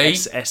works for By- the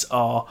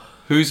SSR.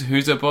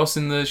 Who's her boss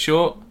in the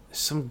short?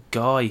 Some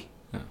guy.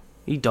 Oh.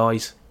 He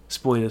dies.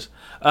 Spoilers.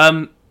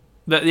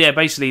 But yeah,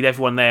 basically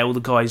everyone there, all the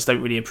guys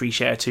don't really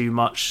appreciate her too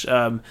much.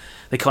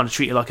 They kind of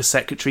treat her like a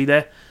secretary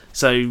there.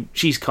 So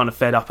she's kind of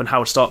fed up, and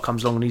Howard Stark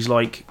comes along and he's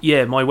like,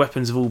 yeah, my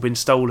weapons have all been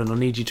stolen. I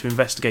need you to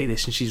investigate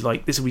this. And she's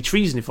like, this will be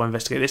treason if I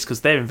investigate this,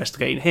 because they're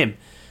investigating him.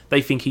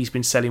 They think he's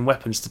been selling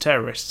weapons to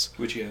terrorists.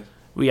 Which he has.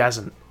 Well, he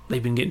hasn't.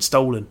 They've been getting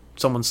stolen.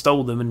 Someone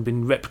stole them and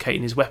been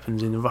replicating his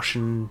weapons in the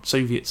Russian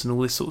Soviets and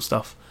all this sort of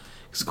stuff.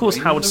 Because of course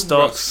Bring Howard the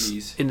Stark's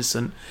Ruskies.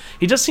 innocent.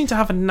 He does seem to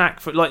have a knack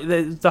for like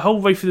the whole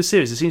way through the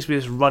series. There seems to be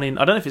this running.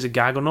 I don't know if it's a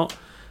gag or not,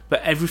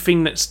 but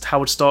everything that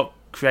Howard Stark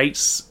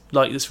creates,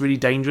 like that's really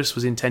dangerous,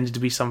 was intended to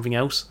be something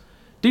else.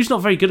 Dude's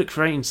not very good at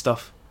creating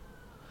stuff.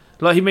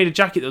 Like he made a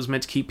jacket that was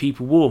meant to keep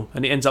people warm,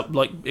 and it ends up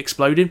like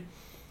exploding.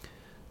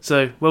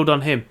 So well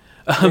done him.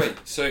 Wait,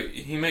 so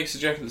he makes a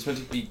jacket that's meant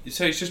to be...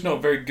 So he's just not a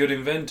very good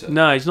inventor?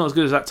 No, he's not as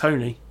good as that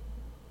Tony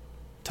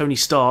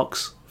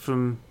Starks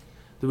from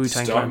the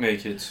Wu-Tang Stark Clan.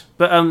 naked.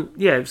 But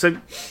yeah, so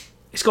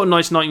it's got a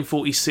nice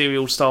 1940s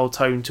serial style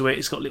tone to it.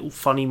 It's got little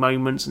funny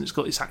moments, and it's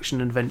got its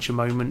action adventure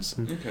moments,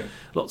 and Okay.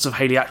 lots of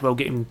Hayley Atwell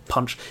getting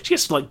punched. She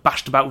gets like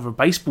bashed about with a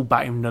baseball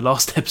bat in the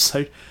last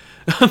episode.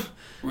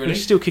 Really?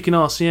 She's still kicking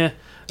ass, yeah.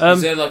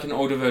 Is there like an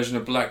older version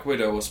of Black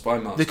Widow or Spy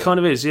Master? There kind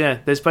of is, yeah.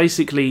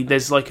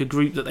 There's like a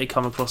group that they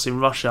come across in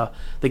Russia.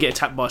 They get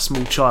attacked by a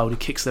small child who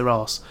kicks their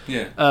ass.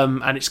 Yeah.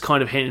 And it's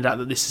kind of hinted at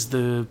that this is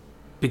the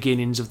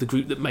beginnings of the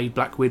group that made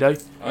Black Widow.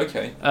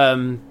 Okay.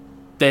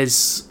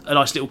 There's a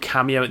nice little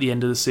cameo at the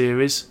end of the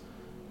series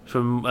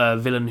from a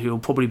villain who will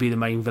probably be the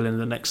main villain in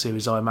the next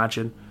series, I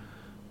imagine.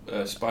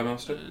 Spy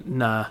Master?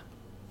 Nah.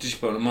 Did she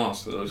put on a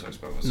mask that looks like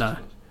Spy Master? No.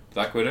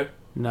 Black Widow?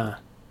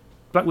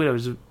 Black Widow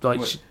is like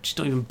What? she's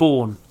not even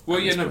born. Well,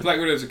 at yeah, this no, point. Black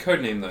Widow's a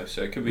code name though,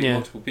 so it could be Yeah.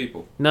 multiple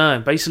people. No,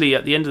 basically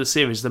at the end of the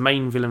series, the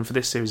main villain for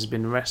this series has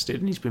been arrested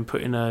and he's been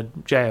put in a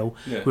jail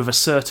Yeah. with a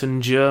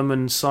certain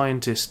German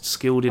scientist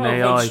skilled in Von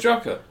AI.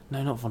 Strucker.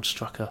 No, not von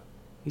Strucker.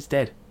 He's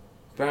dead.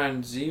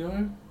 Brand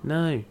Zero?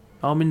 No,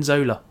 Armin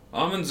Zola.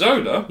 Armin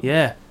Zola?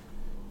 Yeah,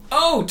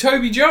 Oh,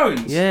 Toby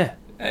Jones! yeah,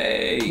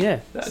 Hey!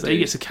 yeah. that So he dude.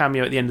 gets a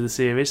cameo at the end of the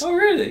series. Oh,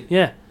 really?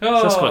 Yeah, Oh.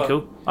 so that's quite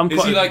cool.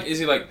 Is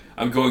he like,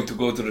 I'm going to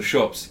go to the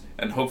shops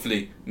and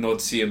hopefully not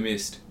see a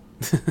mist?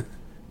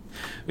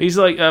 He's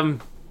like,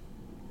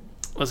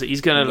 what's it?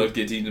 He's gonna Not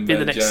get eaten in by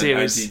the a next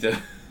giant series.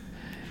 anteater.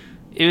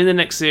 in the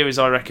next series,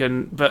 I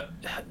reckon. But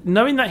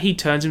knowing that he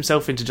turns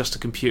himself into just a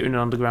computer in an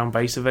underground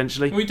base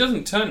eventually. Well, he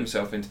doesn't turn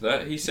himself into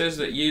that. He says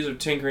that years of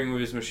tinkering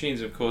with his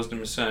machines have caused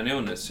him a certain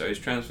illness, so he's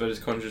transferred his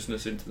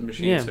consciousness into the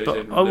machine. Yeah, so he's but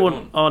able to I live want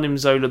on. Arnim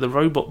Zola, the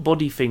robot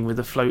body thing with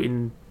the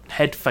floating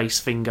head face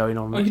thing going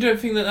on. Oh, you don't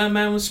think that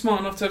man was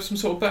smart enough to have some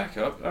sort of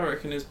backup? I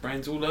reckon his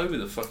brain's all over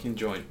the fucking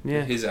joint.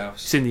 Yeah. In his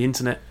house. It's in the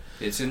internet.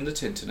 It's in the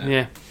Tinternet.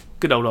 Yeah,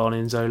 good old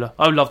Arnim Zola.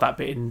 I love that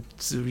bit in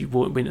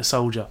Winter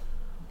Soldier.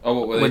 Oh,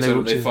 what? Where When they, they tell him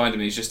walked they in. find him,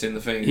 he's just in the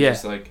thing. Yeah,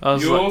 Just like, I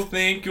was you like-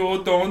 think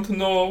you don't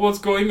know what's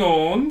going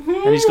on?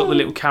 And he's got the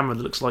little camera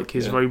that looks like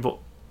his Yeah. robot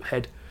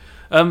head.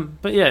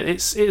 But yeah,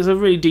 it's a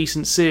really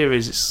decent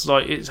series. It's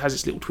like it has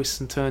its little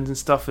twists and turns and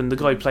stuff. And the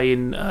guy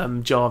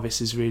playing Jarvis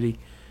is really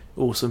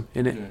awesome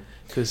in it Yeah.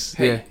 because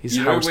Hey, he's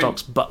you know Harold when-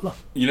 Stark's butler.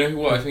 You know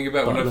what I think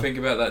about when I Butler. think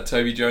about that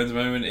Toby Jones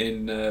moment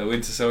in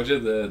Winter Soldier,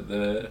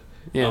 the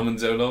Yeah, Armin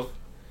Zola.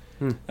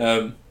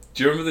 Hmm.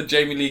 Do you remember the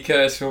Jamie Lee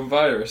Curtis film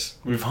Virus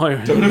with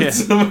Byron, Donald yeah.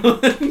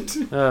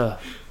 Sutherland? Uh,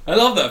 I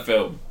love that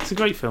film. it's a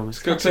great film. It's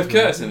a got classic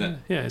Cliff Curtis film. in it.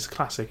 Yeah, it's a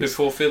classic. It's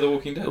Before Fear the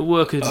Walking Dead. a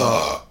work of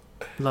art.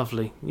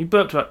 Lovely. You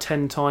burped about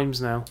 10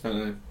 times now. I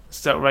know.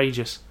 It's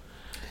outrageous.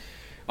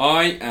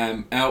 I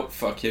am out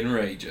fucking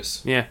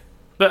rageous. Yeah,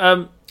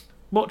 but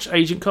watch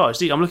Agent Carter.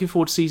 See, I'm looking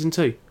forward to season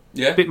 2.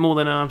 Yeah? A bit more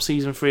than I am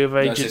season 3 of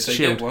That's Agents if of they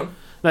Shield. get one.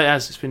 No, it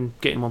has. It's been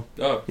getting one.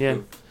 Oh, Yeah.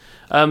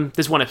 cool.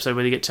 There's one episode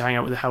where they get to hang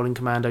out with the Howling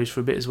Commandos for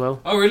a bit as well.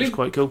 Oh, really? It's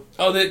quite cool.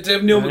 Oh, they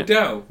have Neil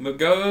Yeah.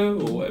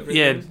 McGowan or whatever. his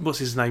Yeah, name is. what's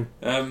his name?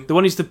 Um, The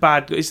one who's the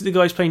bad guy. Is it the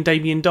guy who's playing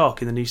Damien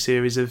Dark in the new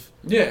series of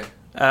yeah,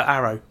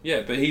 Arrow?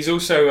 yeah, but he's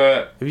also.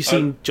 Have you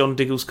seen John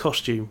Diggle's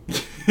costume?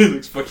 he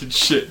looks fucking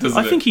shit, doesn't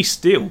I think he's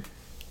Steel.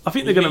 I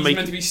think they're going to he's make.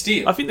 meant to be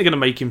Steel. I think they're going to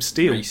make him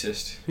Steel.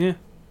 Racist. Yeah.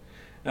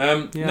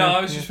 No, I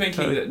was just thinking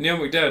totally. that Neil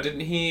McDowell didn't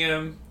he?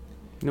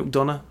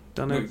 McDonough.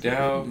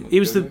 McDowell. He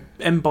was the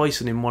M.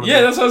 Bison in one of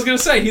Yeah, the that's what I was going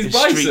to say. He's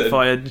Street Bison.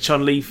 Fighter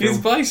Chun Li He's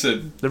film.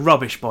 Bison. The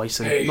rubbish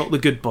Bison, Hey. not the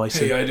good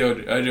Bison.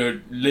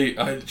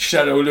 Hey,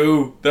 Shadow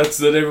Lou. That's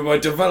the name of my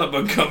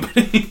development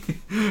company.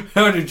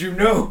 How did you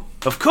know?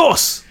 Of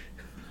course.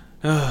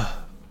 But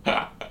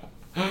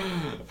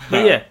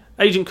yeah,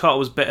 Agent Carter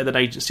was better than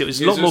Agent Shield. It's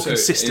a He was lot more also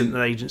consistent in-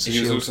 than Agents of He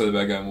was Shield. also the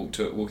bad guy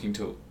in Walking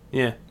Talk.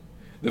 Yeah,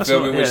 The That's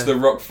film what- in which yeah. The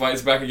Rock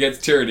fights back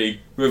against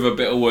tyranny with a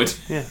bit of wood.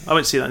 yeah. I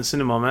went to see that in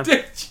cinema, man.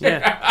 Yeah,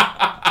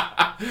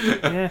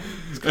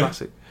 it's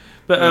classic.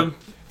 But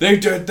They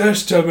did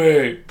this to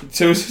me.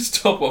 Tears his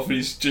top off and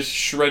he's just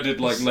shredded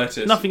like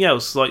lettuce. nothing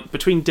else. Like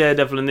between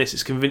Daredevil and this,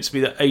 it's convinced me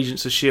that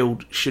Agents of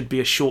Shield should be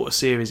a shorter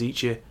series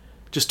each year,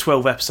 just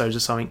 12 episodes or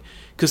something.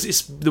 Because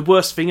it's the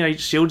worst thing in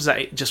Agents of Shield is that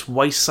it just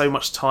wastes so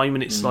much time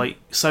and it's like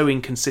so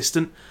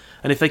inconsistent.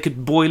 And if they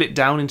could boil it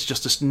down into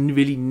just a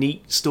really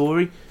neat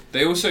story,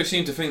 They also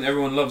seem to think that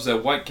everyone loves their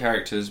white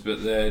characters,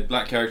 but their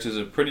black characters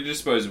are pretty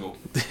disposable.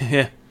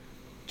 yeah.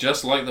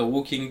 Just like The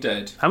Walking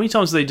Dead. How many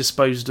times have they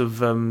disposed of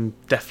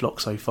Deathlock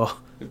so far?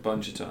 A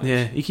bunch of times.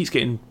 Yeah, he keeps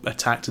getting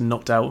attacked and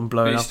knocked out and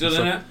blown But he's up. still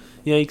and in stuff.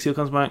 it? Yeah, he still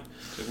comes back.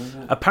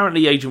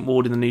 Apparently, Agent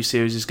Ward in the new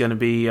series is going to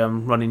be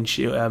running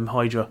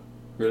Hydra.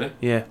 Really?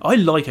 Yeah, I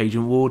like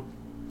Agent Ward.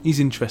 He's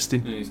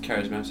interesting. He's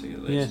charismatic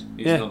at least. Yeah,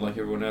 He's yeah. not like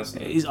everyone else.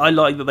 I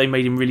like that they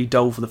made him really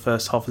dull for the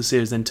first half of the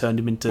series, then turned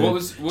him into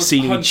What's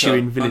scenery Hunter?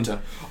 chewing villain.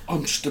 Hunter.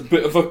 I'm just a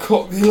bit of a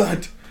cockney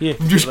lad. Yeah,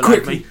 I'm just bit of a lad,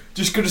 quickly, mate.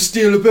 just gonna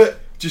steal a bit.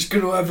 Just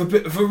gonna have a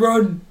bit of a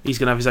run. He's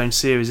going to have his own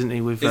series, isn't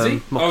he? With Is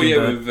he? Mockingbird. Oh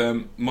yeah,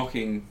 with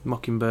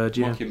Mockingbird.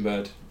 Yeah.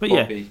 Mockingbird. But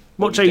Bobby.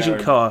 Watch Bobby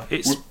Agent Darren. Carter.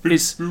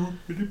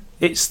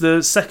 It's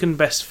the second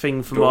best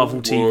thing for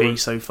Marvel Don't worry. TV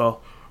so far.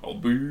 I'll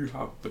be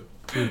happy.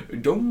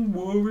 Don't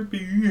worry, be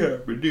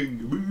happy.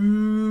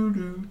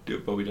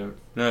 Bobby Darren.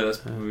 No, that's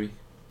Bobby.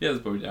 Yeah,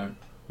 that's Bobby Darren.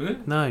 Was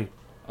it? No,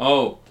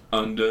 Oh,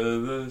 Under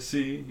the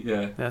Sea.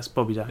 Yeah. that's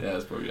Bobby Down. Yeah,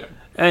 that's Bobby Darren.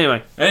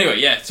 Anyway,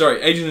 Yeah,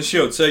 sorry, Agent of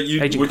S.H.I.E.L.D. So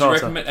Agent would Carter.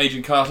 you recommend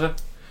Agent Carter?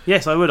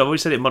 yes, I would. I've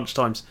already said it a bunch of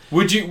times.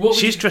 Would you? What would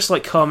She's you, dressed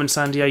like Carmen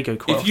San Diego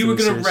quite if you were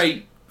often in going the to series.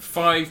 rate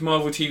 5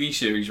 Marvel TV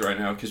series right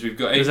now, because we've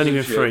got There's Agents only been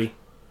of S.H.I.E.L.D., 3.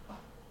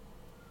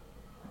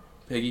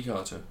 Peggy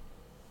Carter,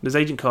 There's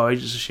Agent Carter,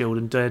 Agents of S.H.I.E.L.D.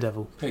 and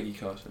Daredevil. Peggy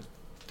Carter,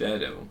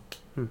 Daredevil.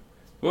 Hmm.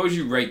 What would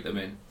you rate them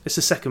in? It's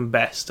the second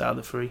best out of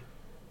the 3.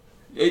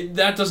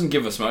 That doesn't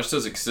give us much,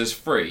 does it? Because there's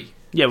 3.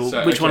 Yeah, well,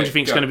 So, which one do okay, you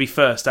think is go. going to be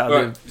first out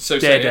of Right, so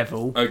say it.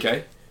 Daredevil,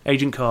 Okay,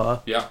 Agent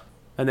Carter, yeah.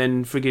 and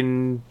then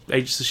friggin'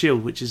 Agents of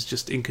S.H.I.E.L.D., which is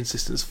just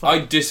inconsistent as fuck? I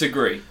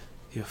disagree.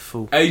 You're a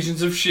fool.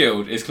 Agents of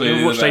S.H.I.E.L.D. is You clearly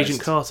ever the watched best.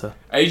 Agent Carter?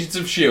 Agents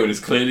of S.H.I.E.L.D. is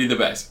clearly the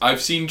best.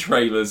 I've seen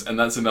trailers, and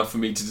that's enough for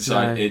me to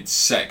decide No. it's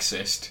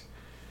sexist.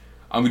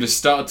 I'm going to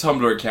start a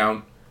Tumblr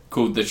account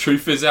called The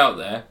Truth Is Out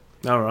There,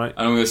 Alright.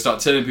 and I'm going to start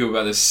telling people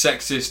about this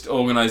sexist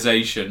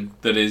organisation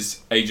that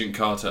is Agent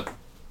Carter.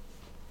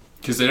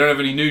 Because they don't have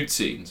any nude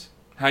scenes.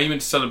 How are you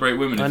meant to celebrate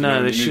women if I you know,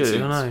 don't they have any nude should.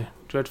 scenes? I know.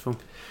 Dreadful.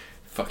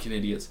 Fucking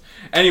idiots.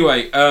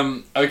 Anyway,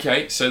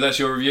 okay, so that's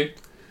your review.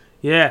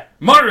 Yeah.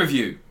 My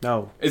review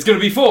No. is going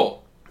to be for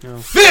No.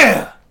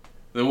 Fear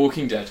The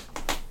Walking Dead.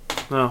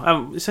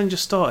 No. It's only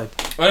just started.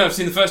 I know, I've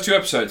seen the first 2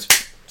 episodes.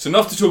 It's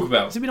enough to talk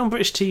about. Has it been on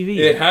British TV?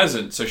 It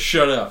hasn't, so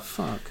shut up.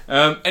 Fuck.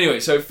 Anyway,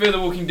 so Fear the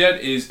Walking Dead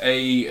is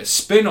a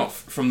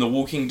spin-off from The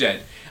Walking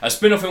Dead. A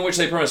spin-off in which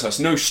they promise us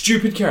no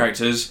stupid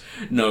characters,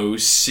 no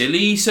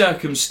silly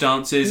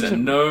circumstances,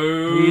 and no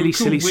really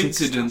silly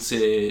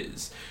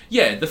coincidences.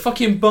 Yeah, the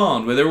fucking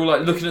barn where they're all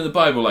like looking at the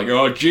Bible like,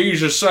 oh,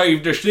 Jesus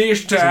saved us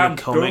this time. Don't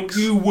comics.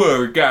 you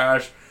worry,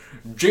 guys.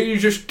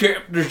 Jesus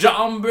kept the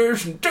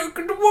zombies and took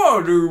the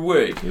water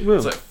away. It will.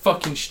 It's like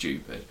fucking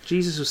stupid.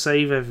 Jesus will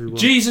save everyone.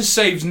 Jesus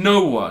saves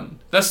no one.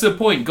 That's the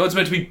point. God's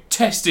meant to be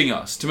testing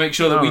us to make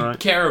sure that we Alright.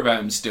 care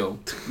about him still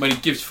when he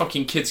gives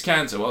fucking kids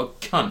cancer. What a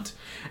cunt.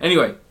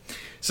 Anyway,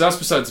 so that's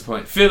besides the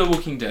point. Fear the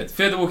Walking Dead.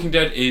 Fear the Walking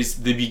Dead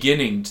is the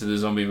beginning to the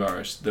zombie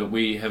virus that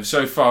we have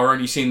so far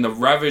only seen the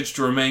ravaged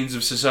remains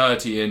of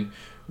society in.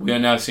 We are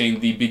now seeing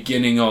the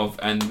beginning of,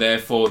 and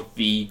therefore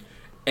the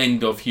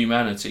end of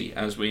humanity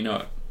as we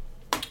know it.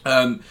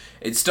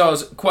 It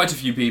stars quite a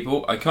few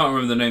people. I can't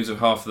remember the names of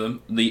half of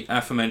them. The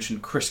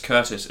aforementioned Chris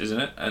Curtis is in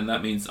it, and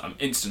that means I'm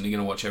instantly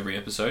going to watch every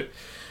episode.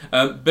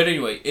 But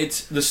anyway,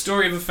 it's the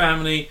story of a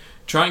family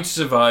trying to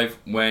survive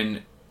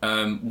when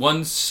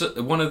one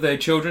of their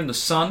children, the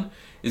son,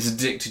 is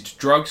addicted to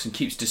drugs and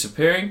keeps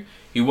disappearing.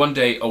 He one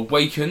day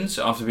awakens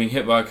after being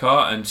hit by a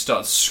car and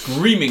starts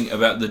screaming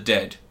about the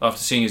dead after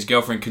seeing his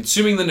girlfriend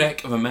consuming the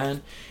neck of a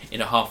man in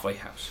a halfway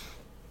house.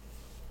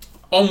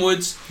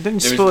 Onwards, Didn't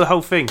spoil the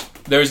whole thing.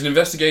 there is an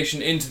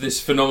investigation into this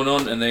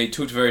phenomenon, and they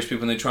talk to various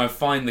people and they try and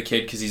find the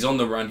kid because he's on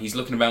the run, he's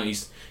looking about,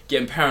 he's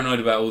getting paranoid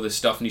about all this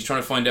stuff, and he's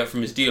trying to find out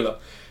from his dealer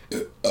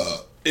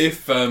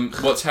if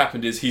what's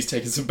happened is he's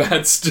taken some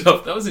bad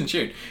stuff. That was in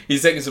tune.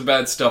 He's taken some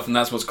bad stuff, and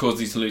that's what's caused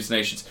these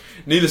hallucinations.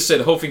 Needless to say,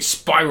 the whole thing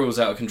spirals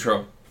out of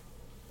control.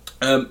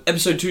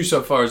 Episode 2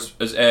 so far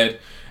has aired,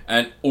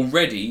 and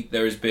already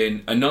there has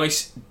been a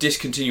nice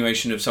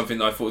discontinuation of something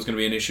that I thought was going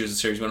to be an issue as the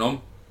series went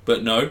on,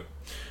 but no.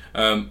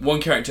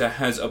 One character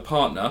has a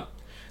partner.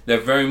 They're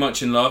very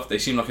much in love. They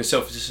seem like a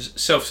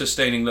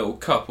self-sustaining little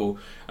couple,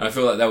 and I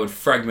feel like that would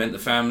fragment the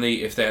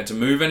family if they had to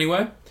move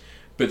anywhere.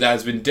 But that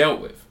has been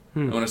dealt with.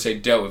 And when I say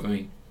dealt with, I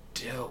mean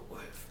dealt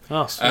with.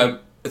 Oh, sweet.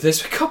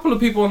 There's a couple of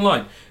people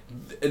online.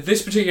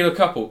 This particular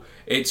couple,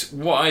 it's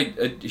what I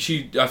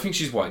think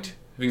she's white.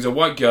 I think it's a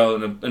white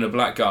girl and a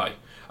black guy.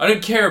 I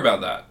don't care about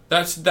that.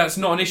 That's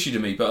not an issue to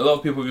me, but a lot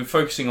of people have been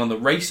focusing on the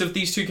race of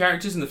these two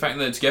characters and the fact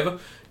that they're together.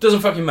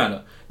 Doesn't fucking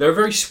matter. They're a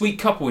very sweet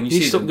couple when you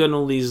see stop them. getting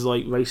all these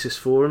like racist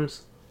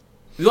forums.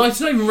 Like,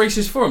 it's not even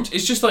racist forums.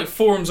 It's just like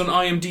forums on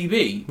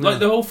IMDb. No. Like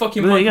the whole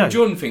fucking There you Michael go.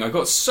 Jordan thing. I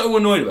got so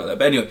annoyed about that.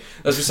 But anyway,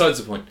 that's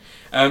besides the point.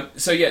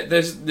 So yeah,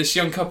 there's this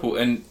young couple,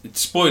 and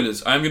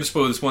spoilers. I am going to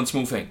spoil this one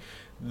small thing.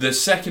 The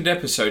second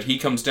episode, he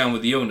comes down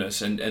with the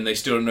illness, and they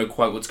still don't know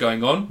quite what's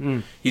going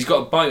on. He's got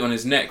a bite on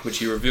his neck, which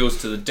he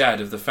reveals to the dad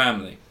of the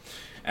family.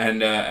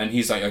 And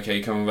he's like,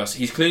 okay, come with us.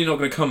 He's clearly not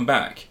going to come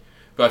back.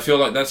 But I feel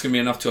like that's going to be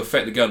enough to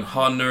affect the girl and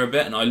harden her a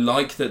bit. And I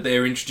like that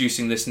they're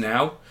introducing this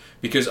now.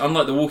 Because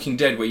unlike The Walking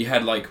Dead, where you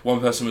had like one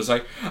person was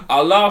like,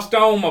 I lost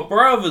all my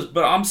brothers,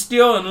 but I'm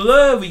still in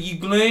love with you,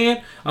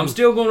 Glenn. I'm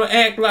still going to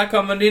act like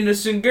I'm an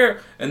innocent girl.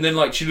 And then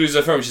like she loses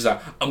her phone, and she's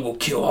like, I'm going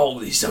to kill all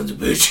these sons of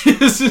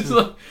bitches.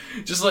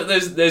 It's just like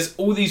there's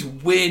all these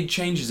weird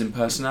changes in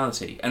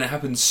personality, and it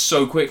happens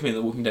so quickly in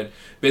The Walking Dead.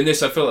 But in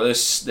this, I feel like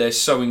they're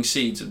sowing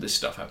seeds of this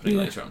stuff happening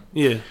later on.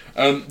 Yeah.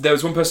 There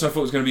was one person I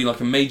thought was going to be like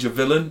a major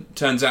villain.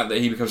 Turns out that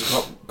he becomes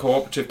a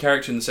cooperative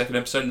character in the second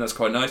episode, and that's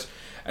quite nice.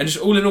 And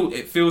just all in all,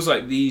 it feels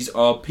like these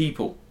are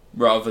people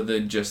rather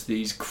than just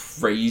these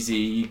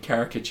crazy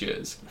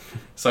caricatures.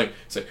 It's like,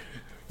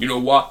 you know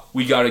what?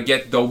 We got to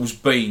get those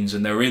beans,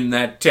 and they're in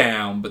that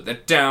town, but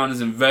that town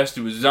is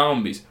infested with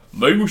zombies.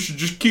 Maybe we should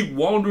just keep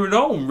wandering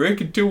on, Rick,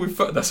 until we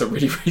find... That's a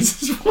really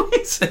racist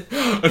voice.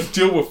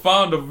 Until we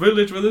find a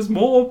village where there's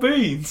more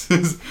beans.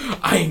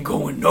 I ain't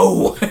going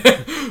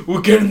nowhere. We're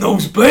getting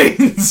those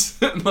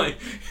beans. Like,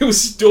 it was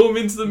storm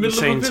into the middle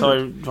of a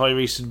village.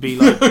 Tyrese would be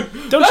like,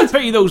 don't you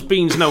pity those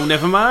beans? No,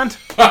 never mind.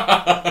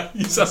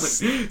 You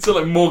sound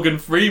like Morgan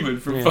Freeman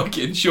from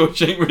fucking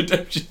Shawshank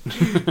Redemption.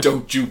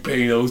 Don't you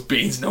pay those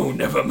beans? No,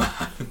 never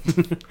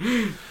mind.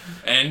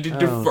 And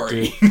the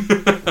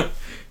fray.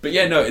 But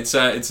yeah, no, it's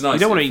nice. You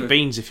don't want to eat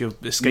beans if you're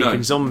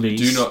escaping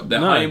zombies. You do not. They're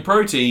high in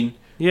protein,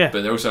 yeah,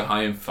 but they're also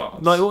high in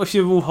fats. Like, what if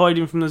you're all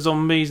hiding from the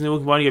zombies and they're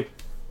walking by and you go...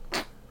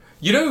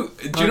 You know,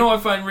 do you know what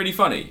I find really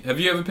funny? Have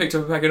you ever picked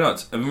up a pack of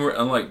nuts and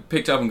like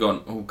picked up and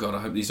gone, oh god, I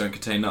hope these don't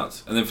contain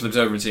nuts, and then flipped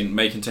over and seen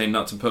may contain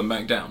nuts and put them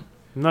back down?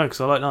 No,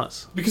 because I like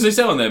nuts. Because they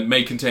say on there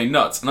may contain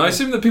nuts, and I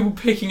assume that people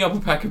picking up a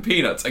pack of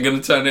peanuts are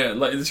going to turn it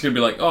like it's going to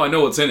be like, oh, I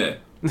know what's in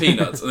it,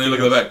 peanuts, and they look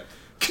at the back,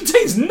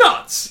 contains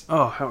nuts.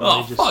 Oh, how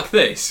outrageous! Oh, fuck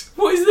this!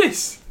 What is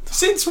this?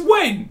 Since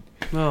when?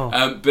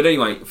 Oh. But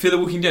anyway, Fear the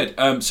Walking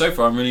Dead. So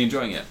far, I'm really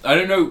enjoying it. I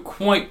don't know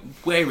quite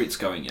where it's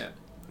going yet.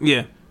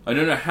 Yeah. I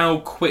don't know how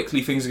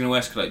quickly things are going to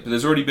escalate, but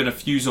there's already been a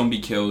few zombie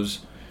kills.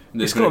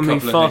 It's got to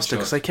move faster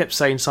because they kept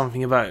saying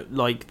something about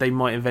like they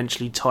might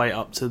eventually tie it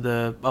up to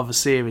the other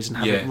series and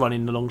have it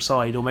running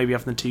alongside, or maybe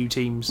having the two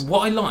teams.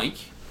 What I like,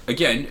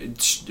 again,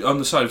 on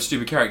the side of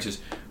stupid characters,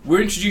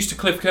 we're introduced to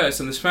Cliff Curtis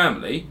and this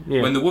family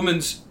when the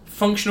woman's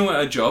functional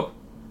at her job,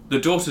 the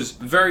daughter's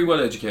very well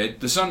educated,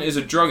 the son is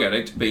a drug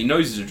addict, but he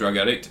knows he's a drug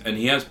addict, and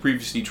he has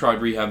previously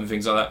tried rehab and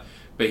things like that,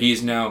 but he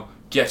is now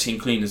getting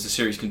clean as the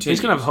series continues.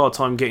 He's going to have a hard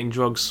time getting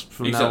drugs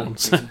from now on.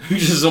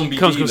 Who's a zombie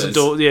dealers?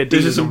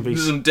 Dealer zombies.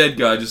 There's some dead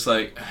guy just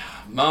like,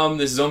 Mum,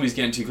 this zombie's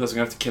getting too close, I'm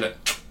going to have to kill it.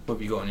 What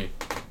have you got on you?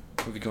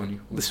 What have you got on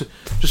you?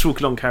 Just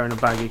walking along carrying a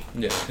baggie.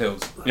 Yeah,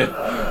 pills.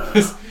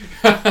 Yeah.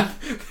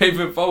 They've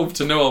evolved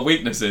to know our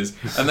weaknesses,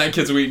 and that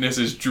kid's weakness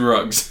is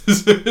drugs.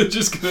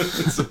 Just gonna,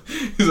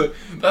 he's like,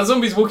 that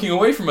zombie's walking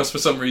away from us for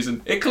some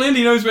reason. It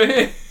clearly knows we're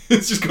here.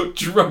 It's just got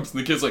drugs,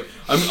 and the kid's like,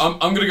 I'm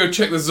gonna go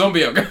check the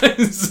zombie out,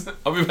 guys.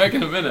 I'll be back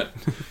in a minute.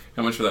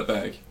 How much for that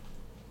bag?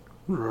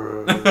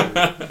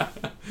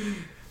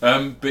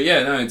 But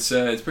yeah, no, it's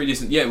pretty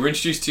decent. Yeah, we're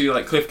introduced to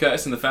like Cliff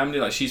Curtis and the family.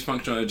 Like she's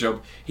functioning on her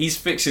job. He's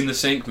fixing the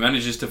sink,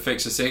 manages to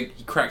fix the sink.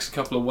 He cracks a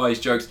couple of wise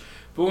jokes.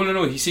 But all in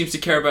all, he seems to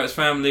care about his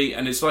family,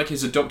 and it's like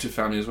his adopted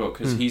family as well,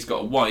 because he's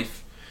got a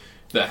wife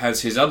that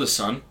has his other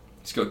son.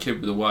 He's got a kid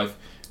with a wife.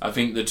 I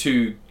think the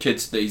two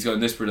kids that he's got in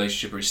this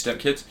relationship are his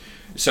stepkids.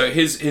 So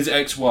his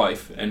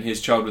ex-wife and his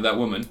child with that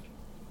woman,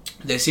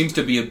 there seems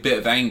to be a bit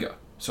of anger.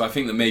 So I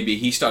think that maybe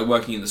he started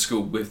working in the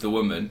school with the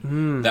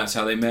woman. That's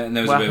how they met. And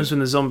there was What a bit happens when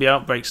the zombie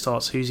outbreak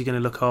starts? Who's he going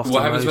to look after?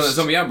 What happens when the most?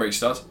 zombie outbreak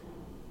starts?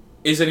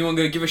 Is anyone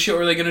going to give a shit,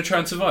 or are they going to try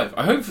and survive?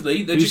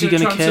 Hopefully, they're Who's just he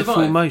going to going try to and care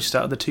survive. for most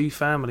out of the two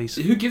families?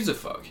 Who gives a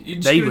fuck? You're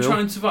just They going to will. try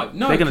and survive.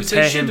 No, They're going to 'cause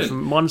tear they him shouldn't.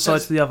 from one side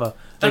That's- to the other.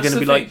 They're that's going to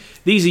be the like,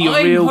 thing. these are your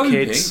I'm real hoping,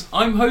 kids.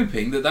 I'm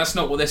hoping that that's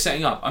not what they're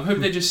setting up. I'm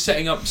hoping they're just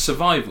setting up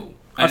survival.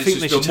 And I think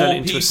it's they just should the turn more it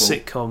into a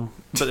people- sitcom,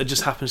 but there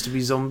just happens to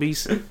be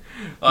zombies.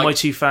 Like- My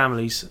two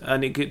families,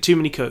 and it get too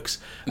many cooks.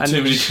 And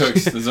Too many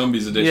cooks, the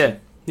zombies edition.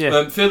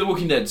 Yeah. Fear the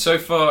Walking Dead. So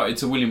far,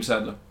 it's a William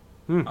Sadler.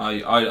 Hmm.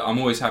 I'm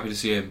always happy to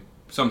see him.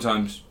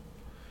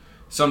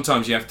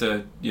 Sometimes you have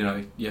to,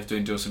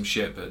 endure some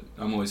shit, but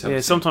I'm always happy. Yeah,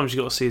 to see him. sometimes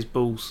you got to see his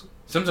balls.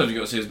 Sometimes you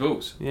got to see his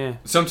balls. Yeah.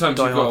 Sometimes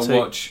Die you've got Hard to 2.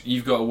 watch.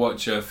 You've got to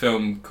watch a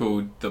film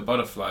called The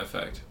Butterfly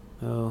Effect.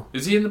 Oh,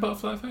 Is he in The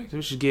Butterfly Effect?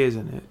 Richard Gere's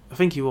in it. I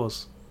think he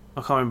was.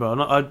 I can't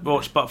remember. I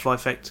watched Butterfly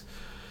Effect.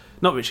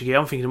 Not Richard Gere.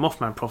 I'm thinking of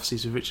Mothman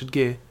Prophecies with Richard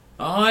Gere.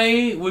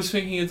 I was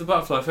thinking of The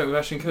Butterfly Effect with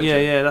Ashton Kutcher.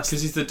 Yeah, that's.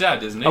 Because he's the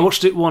dad, isn't he? I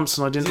watched it once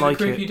and I Is didn't he like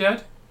the creepy it.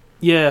 dad?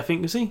 Yeah, I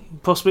think is he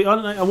possibly. I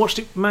don't know. I watched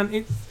it,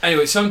 man.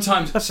 Anyway,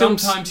 sometimes That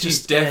film's he's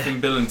just- deaf in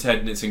Bill and Ted,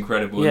 and it's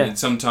incredible. Yeah. And then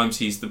sometimes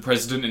he's the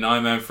president in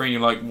Iron Man 3, and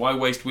you're like, why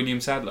waste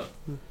William Sadler?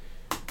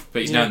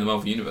 But he's now Yeah. in the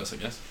Marvel Universe, I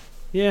guess.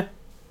 Yeah.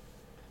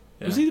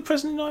 Yeah. Was he the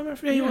president in Iron Man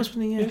 3? Yeah, he Yeah. was,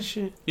 wasn't he? Yeah, Yeah.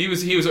 shit.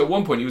 He was at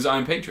one point. He was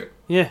Iron Patriot.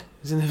 Yeah,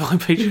 he's in the Iron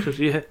Patriot.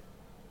 Yeah,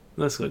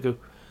 that's quite cool.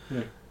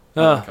 Yeah.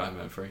 Ah. I like Iron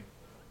Man 3.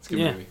 It's a good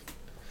Yeah. movie.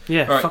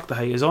 Yeah, Alright. fuck the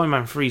haters. Iron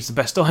Man 3 is the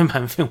best Iron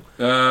Man film.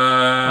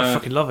 I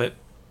fucking love it.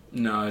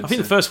 No, I think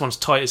the first one's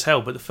tight as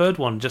hell, but the third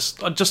one just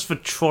for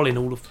trolling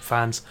all the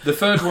fans. the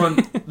third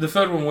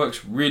one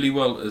works really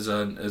well as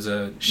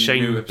a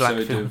Shane new Black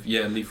episode film. of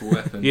Lethal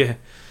Weapon. Yeah,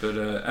 But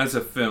as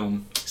a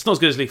film, it's not as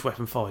good as Lethal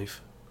Weapon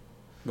 5.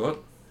 what?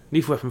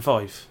 Lethal Weapon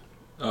 5.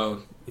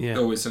 Oh, Yeah.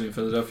 Always Sunny in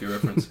Philadelphia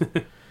reference.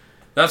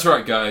 That's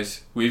right,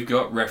 guys. We've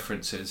got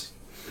references.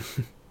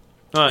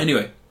 Right.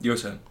 Anyway, your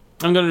turn.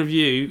 I'm going to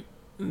review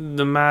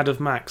the Mad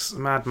Max,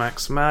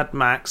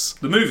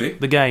 The movie.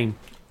 the game,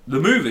 The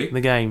movie.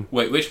 the game,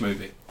 Wait, which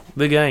movie?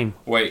 the game.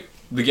 Wait,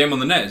 the game on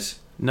the NES.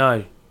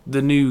 No,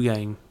 the new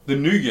game. The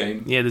new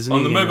game. Yeah, there's a new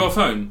On the game mobile out.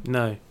 phone.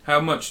 No, How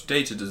much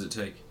data does it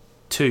take?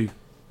 2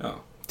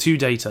 Oh,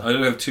 data. I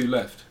don't have 2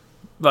 left.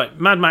 Right,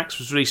 Mad Max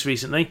was released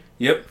recently.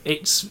 Yep,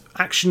 It's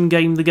action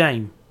game, the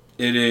game.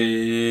 it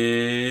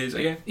is.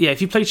 Okay. Yeah,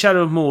 if you played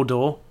Shadow of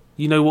Mordor,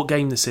 you know what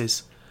game this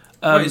is.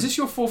 Wait, is this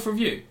your 4th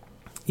review?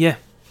 Yeah,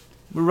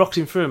 we're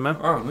rocking through, man.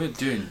 Oh, we're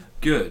doing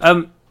good.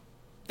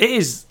 It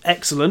is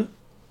excellent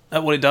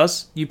at what it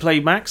does. You play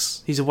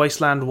Max. He's a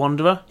wasteland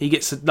wanderer. He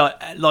gets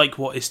like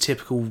what is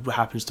typical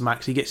happens to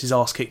Max. He gets his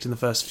ass kicked in the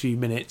first few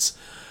minutes.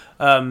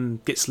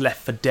 Gets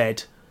left for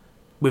dead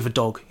with a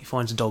dog. He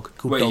finds a dog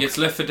called Wait, Dog. he gets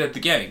Left 4 Dead the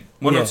game?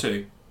 1 Yeah. or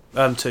 2?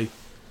 2.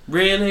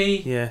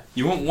 Really? Yeah.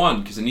 You want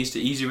 1 because it needs to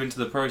ease you into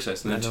the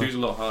process, and then Yeah, 2's a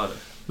lot harder.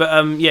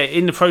 But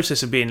in the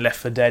process of being left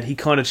for dead, he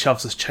kind of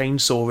shoves a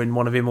chainsaw in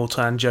one of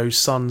Immortal and Joe's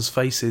son's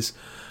faces.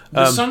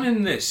 The son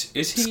in this,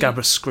 is he...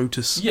 Scabrous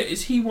Scrutus. Yeah,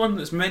 is he one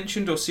that's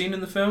mentioned or seen in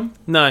the film?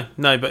 No,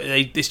 but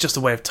it's just a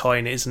way of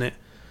tying it, isn't it?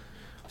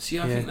 See,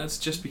 I Yeah. think that's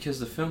just because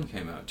the film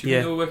came out. Do you Yeah.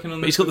 think they were working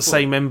on But this he's got the before?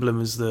 same emblem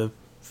as the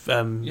Yeah,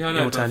 I know, but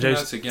Immortal I and think Joe's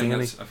that's, again, thing, I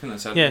isn't think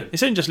that's he? added Yeah, it.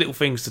 it's only just little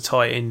things to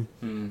tie it in.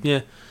 Hmm.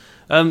 Yeah.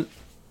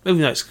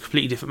 Even though it's a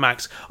completely different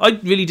Max. I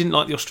really didn't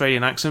like the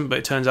Australian accent, but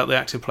it turns out the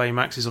actor playing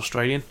Max is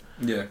Australian.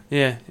 Yeah.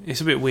 Yeah,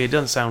 it's a bit weird,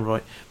 doesn't sound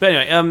right. But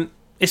anyway,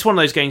 it's one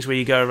of those games where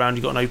you go around,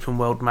 you've got an open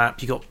world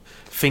map, you've got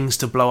things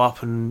to blow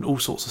up and all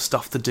sorts of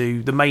stuff to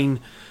do. The main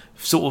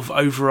sort of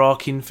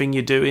overarching thing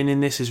you're doing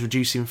in this is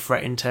reducing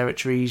threat in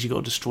territories. You've got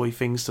to destroy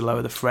things to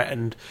lower the threat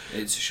and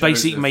It's shadows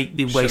basically of- make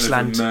the shadows of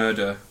wasteland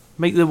murder.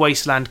 make the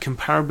wasteland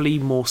comparably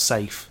more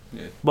safe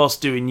Yeah.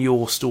 whilst doing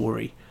your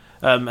story.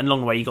 And along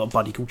the way, you got a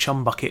buddy called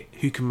Chumbucket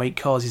who can make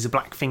cars. He's a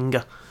black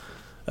finger,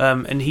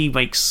 and he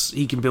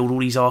can build all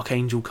these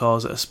Archangel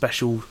cars that are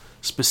special,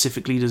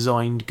 specifically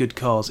designed good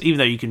cars. Even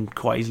though you can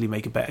quite easily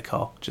make a better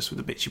car just with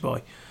the bits you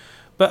buy.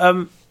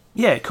 But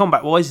yeah,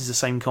 combat wise, it's the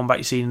same combat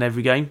you see in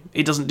every game.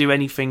 It doesn't do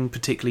anything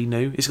particularly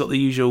new. It's got the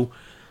usual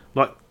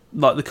like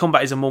the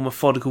combat is a more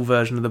methodical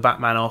version of the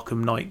Batman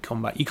Arkham Knight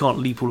combat. You can't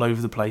leap all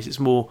over the place. It's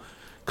more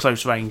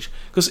close range,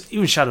 because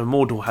even Shadow of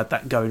Mordor had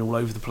that going all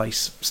over the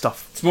place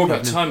stuff. It's more about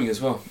happening. timing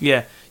as well.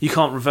 Yeah, you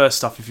can't reverse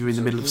stuff if you're in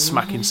the middle of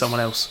smacking someone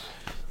else.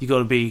 You got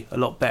to be a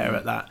lot better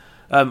at that.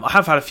 I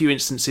have had a few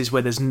instances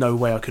where there's no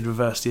way I could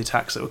reverse the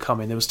attacks that were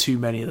coming. There was too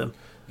many of them.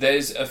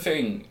 There's a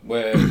thing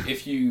where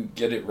if you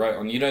get it right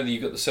on, you know that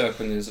you've got the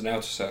circle and there's an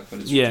outer circle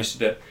and it's Yeah. reduced to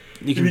death.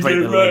 You can If break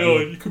you the get it right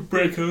leg. on, you can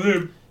break a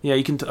limb. Yeah,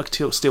 you can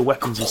steal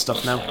weapons and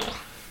stuff now.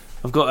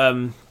 I've got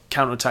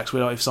counterattacks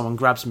where like, if someone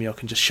grabs me, I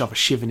can just shove a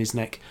shiv in his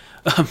neck.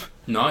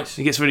 Nice.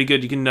 It gets really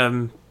good. You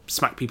can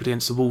smack people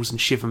against the walls and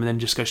shiv them, and then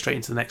just go straight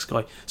into the next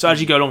guy. So as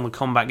you go along, the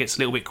combat gets a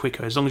little bit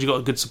quicker as long as you've got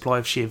a good supply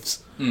of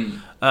shivs.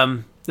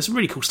 There's some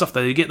really cool stuff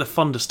though. You get the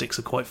thunder sticks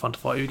are quite fun to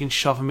fight. You can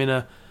shove them in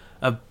a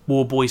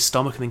war boy's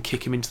stomach and then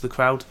kick him into the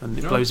crowd, and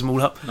it blows them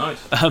all up. Nice.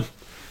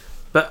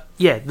 But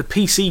yeah, the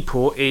PC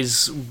port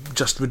is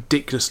just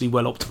ridiculously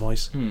well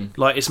optimized.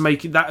 Like it's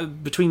making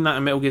that between that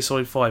and Metal Gear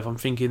Solid 5, I'm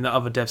thinking that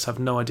other devs have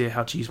no idea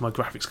how to use my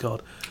graphics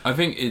card. I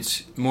think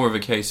it's more of a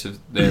case of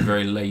they're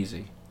very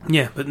lazy.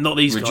 Yeah, but not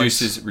these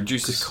guys.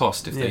 Reduces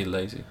cost if they're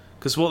lazy.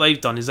 Because what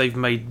they've done is they've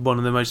made one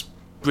of the most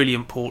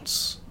brilliant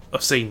ports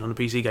I've seen on a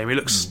PC game. It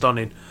looks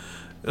stunning.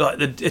 Like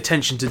the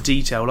attention to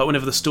detail. Like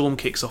whenever the storm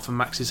kicks off and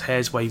Max's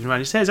hair's waving around,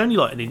 his hair's only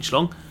like an inch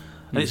long.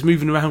 And it's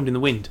moving around in the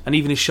wind, and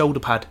even his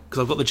shoulder pad,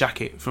 because I've got the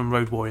jacket from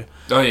Road Warrior.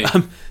 Oh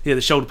yeah, yeah, the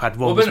shoulder pad.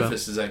 What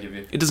benefits does that give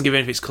you? It doesn't give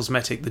anything. It's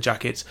cosmetic. The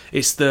jackets.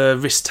 It's the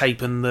wrist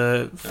tape and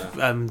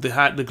the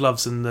hat, the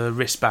gloves, and the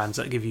wristbands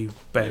that give you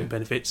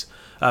benefits.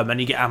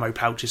 And you get ammo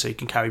pouches so you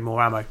can carry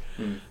more ammo.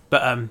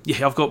 But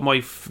I've got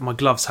my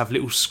gloves have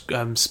little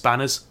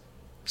spanners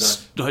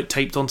like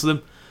taped onto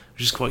them,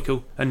 which is quite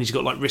cool. And he's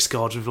got like wrist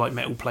guards with like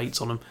metal plates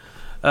on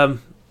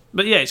them.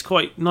 But yeah, it's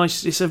quite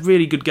nice. It's a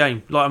really good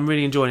game. Like I'm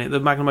really enjoying it. The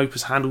Magnum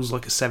Opus handles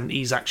like a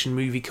 70s action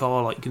movie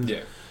car. Like you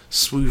can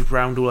swoop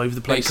around all over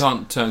the place. It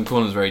can't turn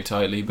corners very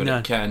tightly, but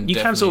it can. You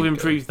can sort of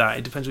improve that.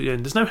 It depends what you're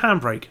doing. There's no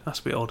handbrake. That's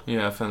a bit odd.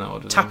 Yeah, I found that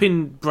odd.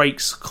 Tapping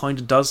brakes kind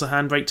of does the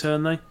handbrake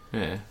turn though.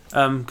 Yeah.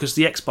 Because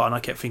the X button, I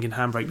kept thinking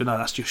handbrake, but no,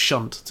 that's just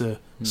shunt to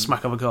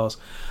smack other cars.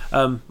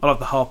 I like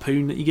the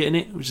harpoon that you get in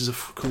it, which is a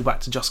callback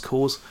to Just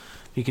Cause.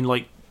 You can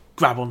like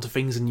grab onto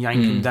things and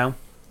yank them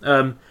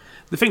down.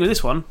 The thing with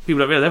this one, people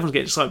don't realise, everyone's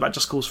getting excited about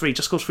Just Cause 3.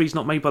 Just Cause 3 is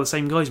not made by the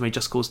same guys who made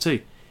Just Cause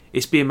 2.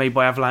 It's being made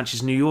by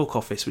Avalanche's New York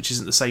office, which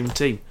isn't the same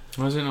team.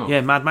 Why is it not?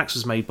 Yeah, Mad Max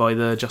was made by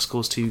the Just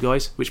Cause 2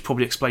 guys, which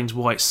probably explains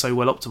why it's so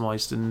well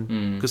optimised.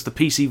 And because the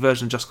PC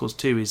version of Just Cause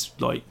 2 is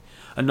like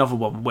another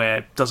one where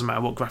it doesn't matter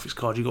what graphics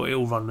card you got, it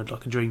all run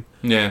like a dream.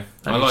 Yeah,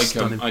 and I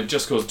like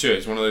Just Cause 2.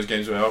 It's one of those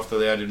games where after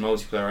they added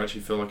multiplayer, I actually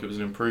feel like it was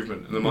an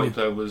improvement. And the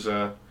multiplayer was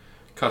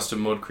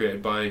custom mod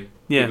created by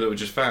people that were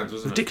just fans,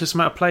 wasn't Ridiculous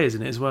amount of players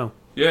in it as well.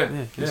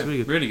 Yeah, it's really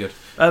good. Really good.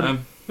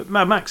 But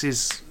Mad Max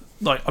is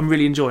like I'm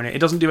really enjoying it. It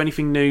doesn't do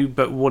anything new,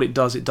 but what it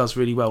does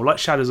really well. Like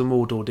Shadows of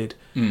Mordor did.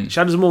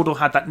 Shadows of Mordor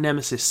had that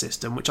Nemesis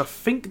system, which I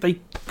think they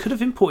could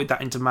have imported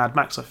that into Mad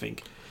Max. I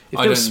think if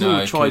there were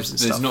smaller tribes and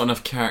stuff, there's not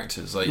enough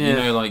characters. Like you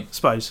know, like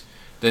suppose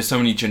there's so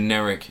many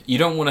generic. You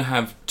don't want to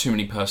have too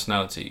many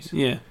personalities.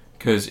 Yeah.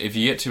 Because if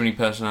you get too many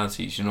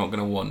personalities, you're not going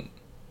to want.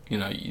 You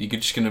know, you're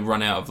just going to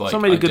run out of like.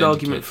 Someone made a good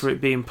argument for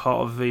it being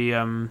part of the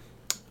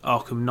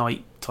Arkham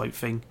Knight type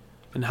thing.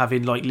 And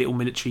having like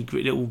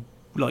little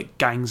like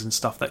gangs and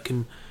stuff that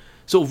can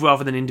sort of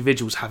rather than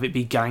individuals have it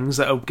be gangs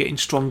that are getting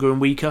stronger and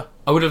weaker.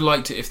 I would have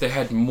liked it if they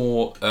had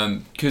more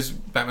because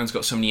Batman's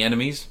got so many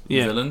enemies,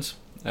 villains.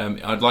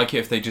 I'd like it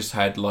if they just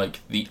had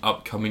like the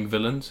upcoming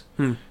villains.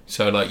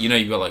 So like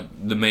you've got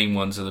like the main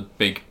ones are the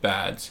big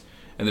bads,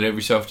 and then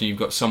every so often you've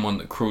got someone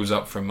that crawls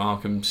up from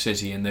Arkham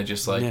City, and they're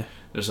just like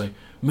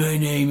my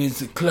name is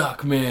the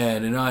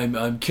Clockman, and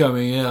I'm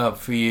coming up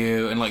for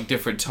you. And like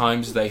different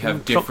times they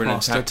have different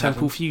attack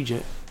Temple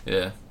Fugit.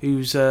 Yeah.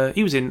 Who's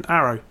he was in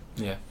Arrow.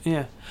 Yeah.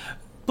 Yeah.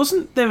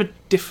 Wasn't there a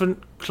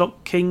different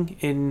Clock King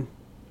in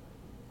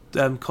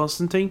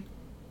Constantine?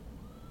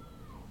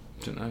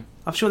 Don't know.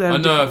 I'm sure they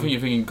had I think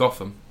you're thinking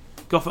Gotham.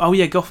 Gotham. Oh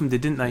yeah, Gotham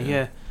did, didn't they?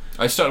 Yeah.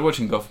 I started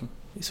watching Gotham.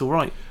 It's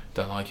alright.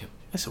 Don't like it.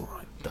 It's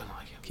alright. Don't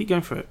like it. Keep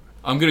going for it.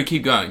 I'm going to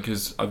keep going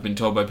because I've been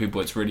told by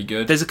people it's really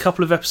good. There's a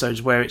couple of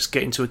episodes where it's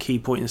getting to a key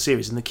point in the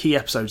series, and the key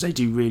episodes they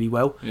do really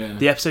well. Yeah.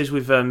 The episodes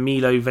with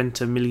Milo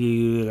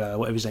Ventimiglia,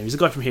 whatever his name is, the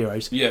guy from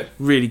Heroes. Yeah.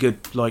 Really good,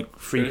 like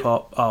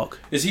 3-part arc.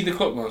 Is he the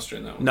Clockmaster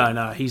in that one?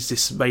 No, he's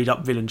this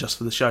made-up villain just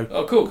for the show.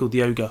 Oh, cool. Called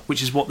the Ogre,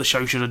 which is what the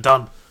show should have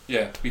done.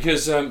 Yeah,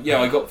 because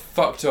I got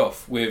fucked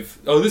off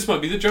with this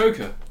might be the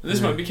Joker,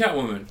 this might be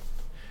Catwoman,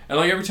 and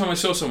like every time I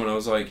saw someone, I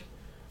was like,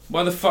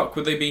 why the fuck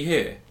would they be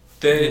here?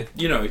 They're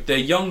they're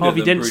younger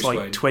Harvey than Dent's Bruce Wayne.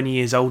 like 20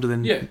 years older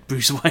than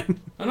Bruce Wayne.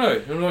 I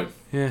know. I'm like,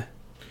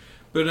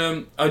 but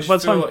I just by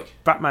the feel time like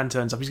Batman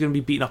turns up, he's going to be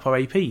beating up our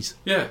APs.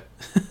 Yeah,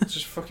 it's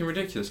just fucking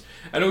ridiculous.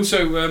 And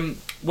also,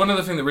 one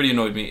other thing that really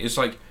annoyed me is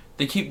like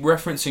they keep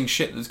referencing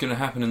shit that's going to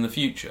happen in the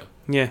future.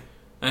 Yeah.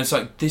 And it's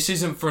like, this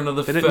isn't for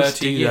another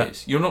 30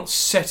 years. You're not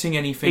setting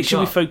anything up. It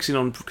should be focusing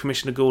on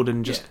Commissioner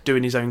Gordon just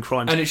doing his own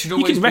crimes. And it should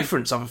always you can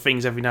reference other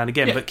things every now and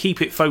again, but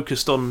keep it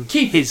focused on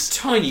his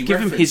tiny give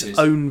references. Him his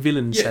own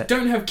villain set.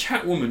 Don't have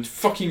Catwoman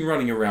fucking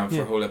running around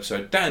for a whole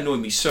episode. That annoyed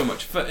me so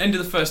much. For end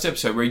of the first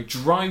episode, where he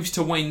drives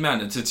to Wayne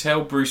Manor to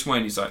tell Bruce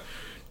Wayne, he's like,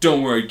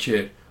 don't worry,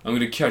 kid. I'm going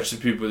to catch the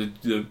people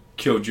that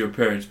killed your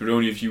parents, but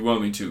only if you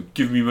want me to.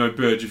 Give me my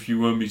badge if you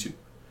want me to.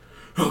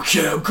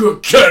 Okay, I'm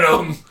going to get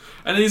him!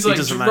 And he's like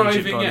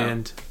driving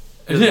out.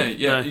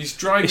 Yeah, he's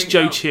driving. It's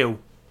Joe out. Chill.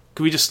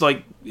 Can we just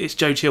it's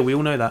Joe Chill? We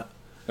all know that.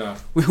 Oh.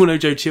 We all know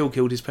Joe Chill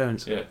killed his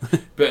parents. Yeah.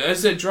 But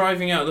as they're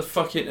driving out the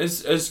fucking...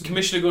 As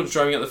Commissioner Gordon's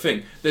driving out the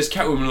thing, there's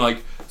Catwoman,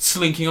 like,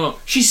 slinking along.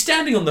 She's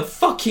standing on the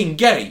fucking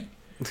gate.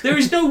 There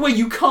is no way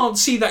you can't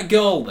see that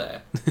girl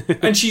there.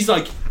 And she's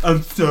like,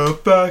 I'm so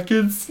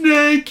fucking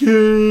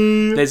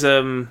snaky. There's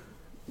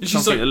She's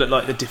something like, that looked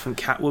like the different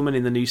Catwoman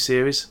in the new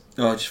series.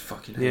 oh, I just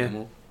fucking hate them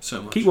all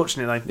so much. Keep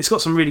watching it though. It's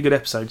got some really good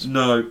episodes.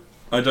 No,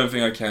 I don't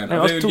think I can.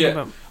 No, I'm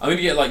going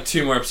to get like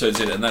 2 more episodes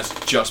in it, and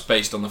that's just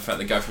based on the fact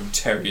the guy from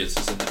Terriers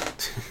is in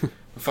it.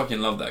 I fucking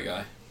love that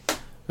guy.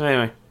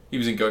 Anyway. He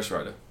was in Ghost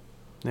Rider.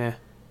 Yeah.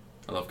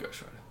 I love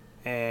Ghost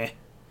Rider.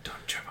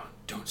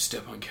 Don't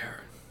step on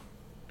Karen.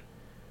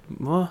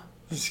 What?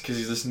 Because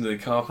he's listening to the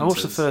Carpenters. I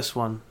watched the first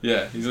one.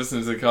 Yeah, he's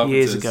listening to the Carpenters.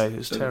 Years ago. It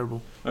was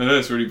terrible. I know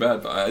it's really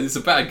bad, but it's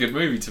a bad good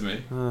movie to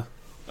me.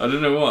 I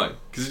don't know why,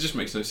 because it just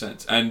makes no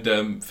sense. And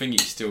Thingy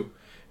still...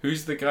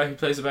 Who's the guy who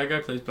plays the bad guy,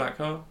 plays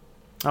Blackheart?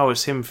 Oh,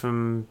 it's him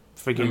from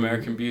friggin'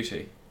 American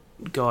Beauty.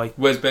 Guy.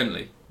 Wes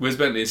Bentley. Wes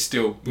Bentley is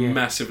still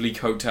massively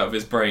coked out of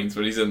his brains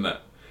when he's in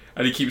that.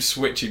 And he keeps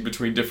switching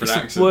between different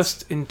accents. It's the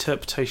worst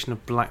interpretation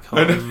of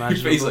Blackheart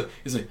imaginable.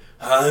 He's like,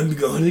 I'm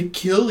gonna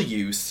kill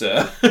you,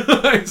 sir.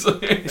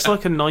 It's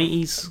like a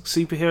 90s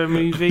superhero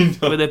movie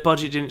where their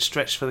budget didn't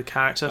stretch for the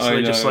character, so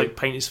they just like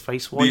paint his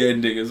face white. The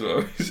ending as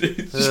well. He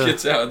just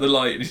gets out of the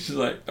light and he's just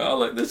like, oh,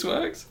 look, this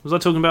works. Was I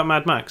talking about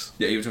Mad Max?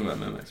 Yeah, you were talking about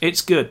Mad Max.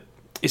 It's good.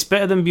 It's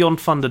better than Beyond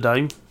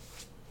Thunderdome.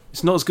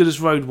 It's not as good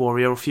as Road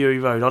Warrior or Fury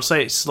Road. I'd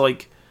say it's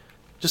like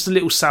just a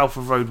little south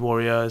of Road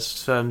Warrior in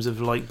terms of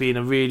like being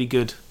a really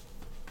good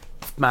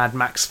Mad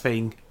Max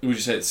thing. Would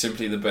you say it's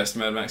simply the best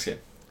Mad Max game?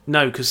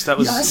 No, because that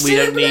was We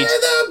Don't Need.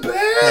 No,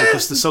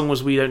 because the song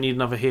was We Don't Need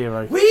Another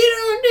Hero. We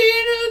don't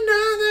need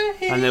another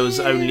hero. And there was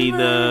only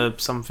the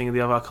something of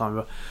the other. I can't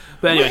remember.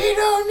 But anyway, We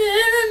don't need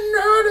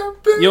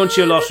another you're on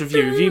to your last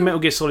review. Metal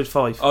Gear Solid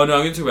 5. Oh no,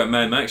 I'm going to talk about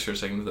Mad Max for a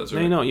second. If that's No,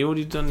 right. you're not. You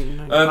already done.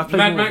 No.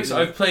 Mad Max.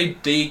 I've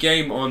played the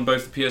game on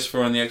both the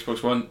PS4 and the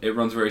Xbox One. It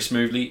runs very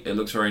smoothly. It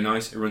looks very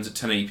nice. It runs at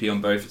 1080p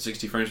on both at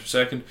 60 frames per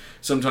second.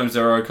 Sometimes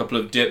there are a couple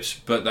of dips,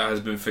 but that has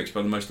been fixed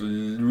by the most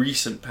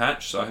recent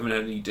patch, so I haven't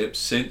had any dips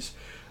since.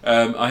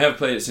 I have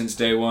played it since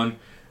day one,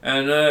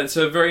 and it's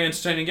a very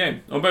entertaining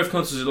game. On both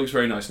consoles, it looks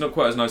very nice. Not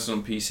quite as nice as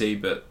on PC,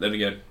 but then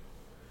again,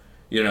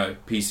 you know,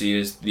 PC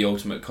is the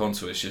ultimate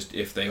console. It's just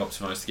if they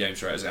optimise the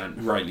games right, as Ant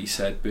rightly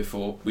said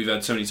before. We've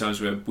had so many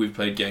times where we've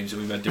played games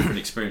and we've had different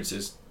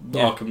experiences.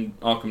 Yeah.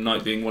 Arkham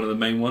Knight being one of the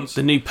main ones.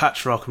 The new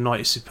patch for Arkham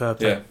Knight is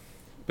superb. Yeah.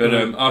 But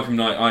Arkham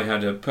Knight, I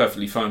had a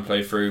perfectly fine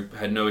playthrough,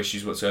 had no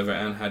issues whatsoever,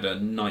 and had a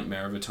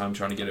nightmare of a time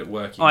trying to get it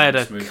working. I had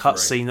a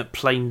cutscene that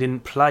plain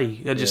didn't play.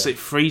 It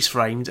freeze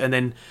framed, and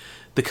then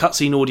the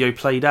cutscene audio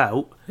played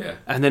out,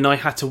 and then I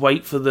had to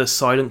wait for the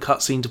silent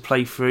cutscene to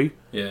play through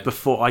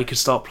before I could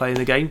start playing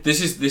the game.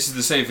 This is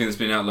the same thing that's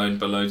been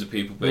outlined by loads of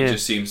people, but it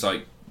just seems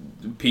like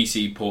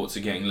PC ports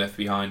are getting left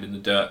behind in the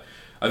dirt.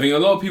 I think a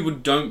lot of people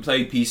don't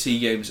play PC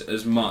games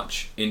as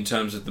much in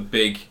terms of the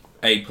big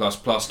A++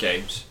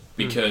 games,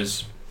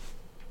 because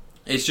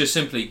it's just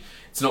simply,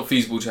 it's not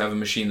feasible to have a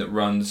machine that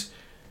runs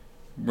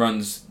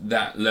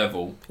that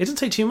level. It doesn't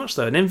take too much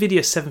though. An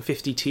Nvidia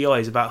 750 Ti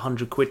is about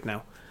 £100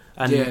 now,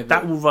 and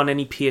that will run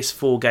any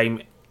PS4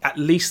 game at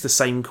least the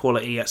same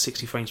quality at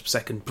 60 frames per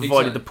second,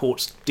 provided the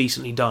port's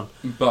decently done.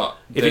 But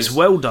if it's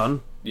well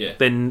done,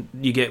 then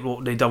you get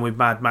what they've done with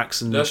Mad Max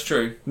and that's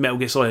true. Metal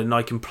Gear Solid, and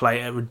I can play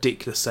it at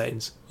ridiculous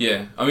settings.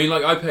 Yeah, I mean,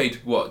 like I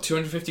paid what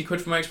 £250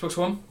 for my Xbox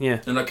One.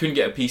 Yeah, and I couldn't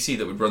get a PC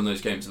that would run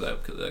those games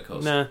at that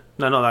cost. No,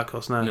 not that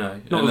cost. No,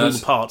 not with all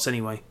the parts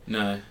anyway.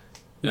 No,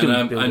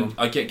 and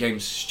I get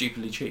games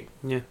stupidly cheap.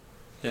 Yeah.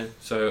 Yeah,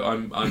 so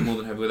I'm more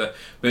than happy with that.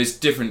 But it's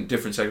different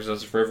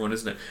circumstances for everyone,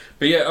 isn't it?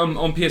 But yeah, on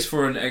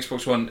PS4 and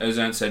Xbox One, as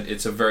Ant said,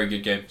 it's a very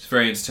good game. It's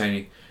very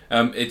entertaining.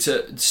 It's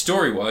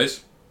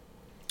story-wise,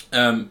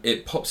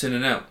 it pops in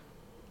and out.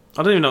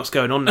 I don't even know what's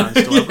going on now. I've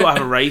got to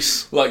have a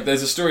race. Like,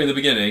 there's a story in the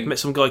beginning. I met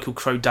some guy called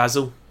Crow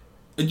Dazzle.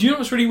 And do you know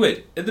what's really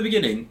weird? At the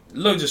beginning,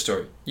 loads of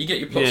story. You get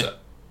your plots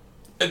up.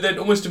 And then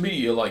almost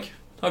immediately you're like,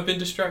 I've been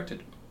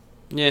distracted.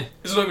 Yeah.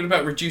 It's not even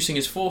about reducing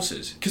his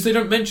forces. Because they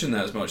don't mention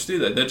that as much, do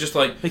they? They're just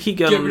like, they keep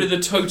get rid of the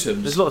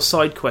totems. There's a lot of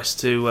side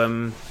quests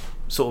to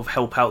sort of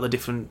help out the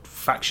different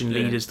faction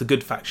leaders, the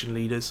good faction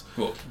leaders.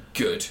 Well,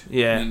 good.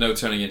 Yeah. And they'll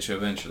turn against you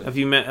eventually. Have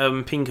you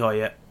met Pink Eye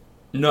yet?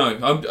 No.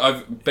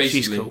 I've basically...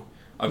 She's cool.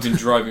 I've been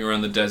driving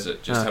around the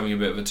desert, just having a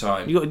bit of a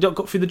time. You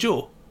got through the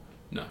jaw?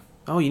 No.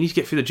 Oh, you need to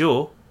get through the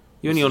jaw.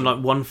 You're only on like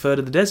 1/3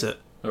 of the desert.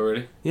 Oh,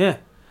 really? Yeah.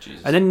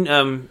 Jesus. And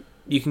then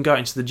you can go out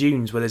into the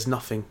dunes where there's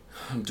nothing.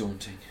 I'm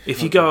daunting.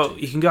 If you go,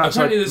 you can go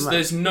outside. Apparently,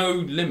 there's no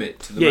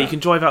limit to the map. Yeah, you can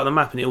drive out the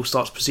map and it all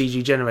starts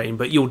procedurally generating,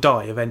 but you'll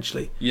die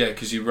eventually. Yeah,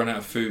 because you run out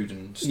of food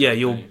and stuff.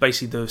 Yeah,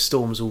 basically the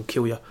storms will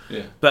kill you.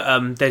 Yeah.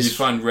 But there's you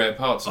find rare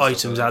parts.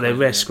 items out there,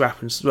 rare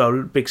scrap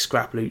and big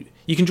scrap loot.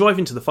 You can drive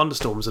into the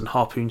thunderstorms and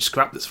harpoon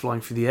scrap that's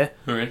flying through the air.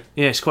 Oh, really?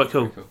 Yeah, it's quite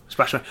cool. Very cool.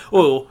 Splash around.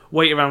 Or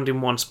wait around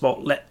in one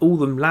spot, let all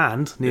them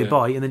land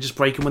nearby, and then just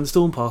break them when the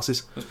storm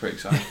passes. That's pretty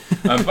exciting.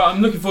 But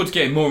I'm looking forward to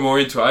getting more and more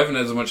into it. I haven't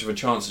had as much of a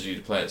chance as you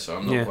to play it, so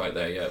I'm not quite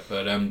there yet.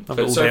 But I've got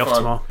but all so day off far,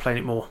 tomorrow, playing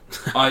it more.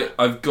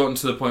 I've gotten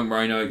to the point where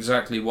I know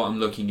exactly what I'm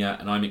looking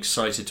at, and I'm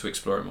excited to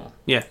explore it more.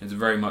 Yeah. It's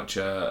very much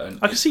an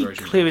I can see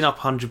exploration clearing game. up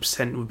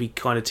 100% would be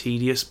kind of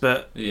tedious,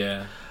 but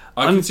Yeah.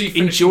 I can see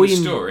finishing the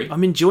story.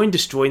 I'm enjoying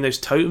destroying those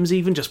totems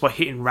even just by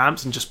hitting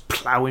ramps and just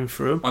ploughing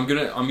through them. I'm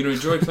gonna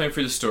enjoy playing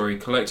through the story,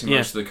 collecting Yeah.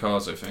 most of the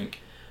cards, I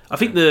think. I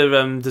think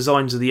the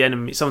designs of the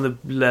enemy, some of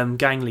the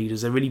gang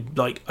leaders, they're really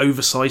like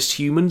oversized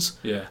humans,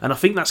 Yeah. and I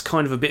think that's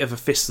kind of a bit of a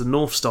Fist of the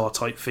North Star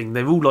type thing.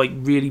 They're all like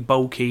really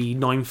bulky,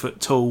 9 foot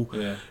tall,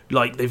 Yeah.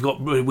 like they've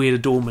got weird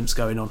adornments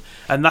going on,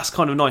 and that's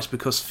kind of nice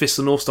because Fist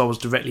of the North Star was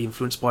directly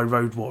influenced by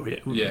Road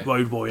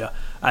Warrior,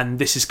 and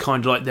this is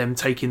kind of like them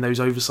taking those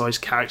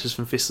oversized characters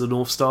from Fist of the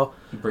North Star,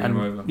 Bring them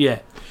over.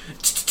 Yeah,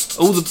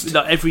 all the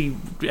like,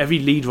 every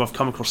leader I've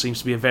come across seems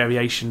to be a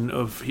variation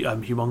of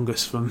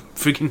Humongous from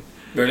freaking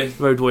Really?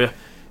 Road Warrior.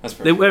 That's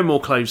They pretty wear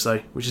more clothes though,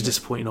 which is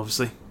disappointing,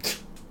 obviously.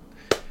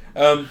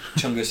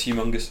 Chungus,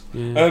 humongous.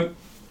 Yeah.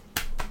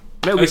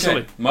 Metal Gear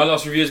Solid. My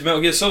last review is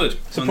Metal Gear Solid.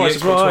 It's on the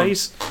Surprise, Xbox One.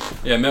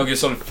 surprise! Yeah, Metal Gear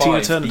Solid 5,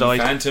 Tina Turner The died.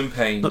 Phantom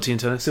Pain. Not Tina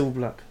Turner, Silver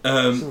Black.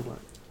 Silver Black.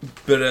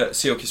 But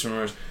Seal Kiss from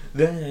Rose.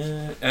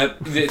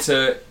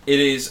 It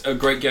is a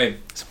great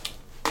game.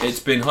 It's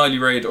been highly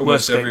rated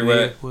almost Worst game of the everywhere.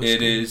 year, worst It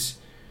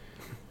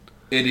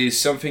game. is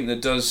something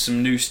that does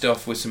some new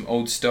stuff with some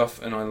old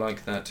stuff, and I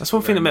like that. That's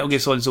one thing that very Metal Gear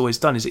much. Solid's always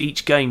done, is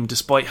each game,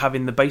 despite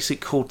having the basic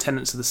core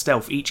tenets of the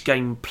stealth, each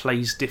game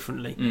plays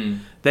differently.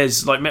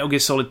 There's like Metal Gear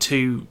Solid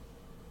 2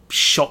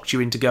 shocked you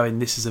into going,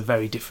 this is a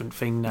very different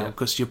thing now,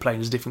 because you're playing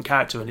as a different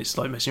character and it's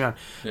like messing around.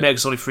 Yeah. Metal Gear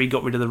Solid 3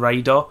 got rid of the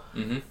radar.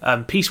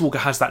 Mm-hmm. Peace Walker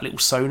has that little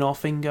sonar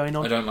thing going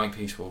on. I don't like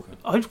Peace Walker.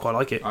 I quite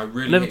like it. I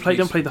really Never hate played. Peace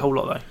Don't play the whole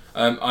lot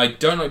though. I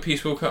don't like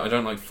Peace Walker. I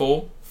don't like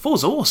 4.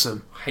 4's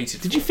awesome. Hated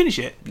 4. Did you finish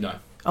it? No.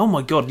 Oh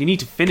my god, you need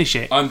to finish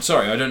it. I'm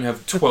sorry, I don't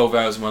have 12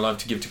 hours of my life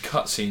to give to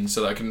cutscenes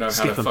so that I can know how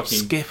Skip to them. fucking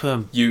Skip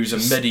them. use a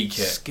medikit.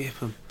 Skip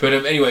them.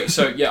 But anyway,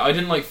 so yeah, I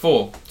didn't like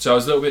 4, so I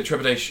was a little bit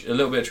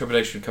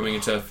trepidation coming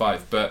into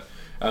 5. But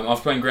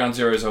after playing Ground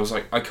Zeroes, I was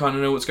like, I kind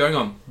of know what's going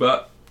on.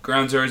 But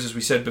Ground Zeroes, as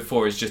we said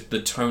before, is just the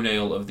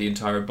toenail of the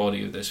entire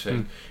body of this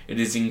thing.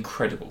 It is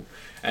incredible.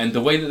 And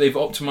the way that they've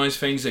optimised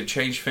things, they've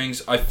changed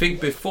things. I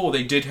think before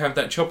they did have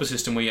that chopper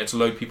system where you had to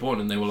load people on,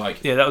 and they were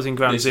like, Yeah, that was in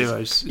Ground This is-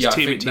 Zeroes. It's yeah, I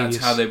too think that's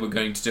tedious. how they were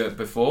going to do it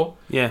before.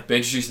 Yeah. But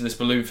introducing this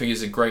balloon thing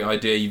is a great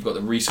idea. You've got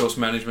the resource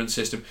management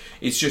system.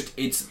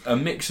 It's a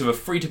mix of a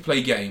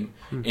free-to-play game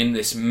in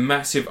this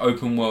massive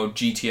open-world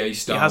GTA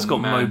style. It has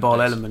got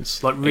mobile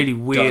elements, like really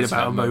weird does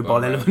about have mobile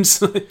mobile elements.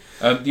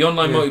 The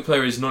online Yeah.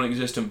 multiplayer is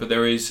non-existent, but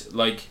there is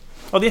like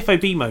The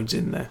FOB mode's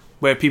in there,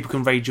 where people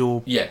can raid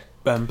your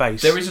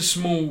base. there is a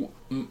small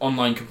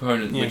online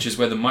component, Yeah. which is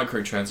where the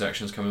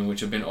microtransactions come in, which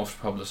have been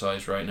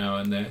oft-publicised right now,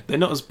 and They're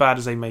not as bad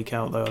as they make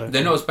out, though. I don't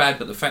they're think. not as bad,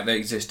 but the fact they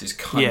exist is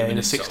kind of Yeah, an in a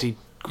insult. 60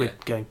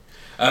 quid game.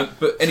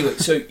 But anyway,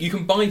 so you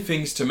can buy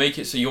things to make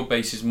it so your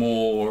base is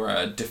more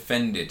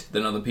defended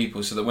than other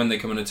people, so that when they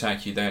come and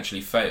attack you, they actually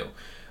fail.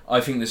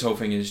 I think this whole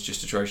thing is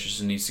just atrocious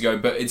and needs to go.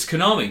 But it's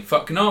Konami.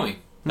 Fuck Konami.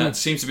 That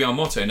seems to be our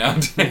motto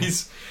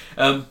nowadays.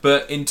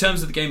 But in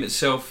terms of the game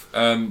itself,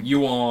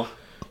 you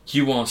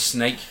are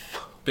Snake,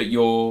 but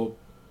you're...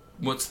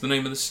 What's the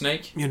name of the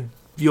snake?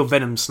 You're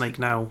Venom Snake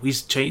now.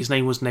 His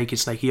name was Naked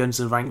Snake. He owns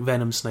the rank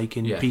Venom Snake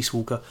in Peace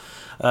Walker.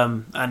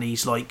 And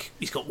he's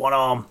got one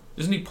arm.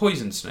 Isn't he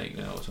Poison Snake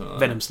now? Or something like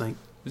Venom that? Snake.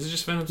 Is it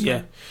just Venom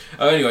Snake?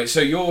 Yeah. Anyway, so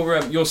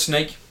you're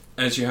Snake,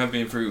 as you have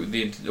been through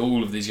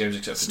all of these games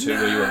except for 2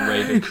 where you are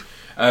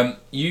Raven.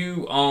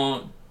 You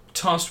are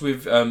tasked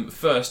with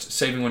first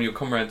saving one of your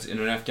comrades in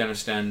an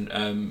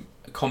Afghanistan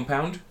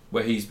compound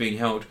where he's being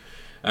held,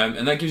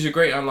 and that gives you a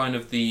great outline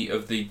of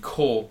the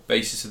core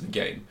basis of the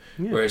game,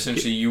 where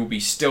essentially you will be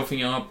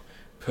stealthing up,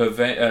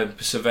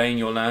 surveying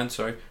your land.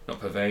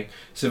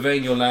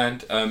 Surveying your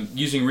land,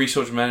 using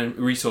resource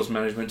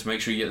management to make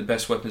sure you get the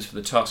best weapons for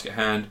the task at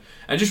hand,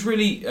 and just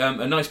really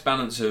a nice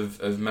balance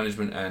of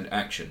management and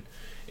action.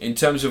 In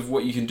terms of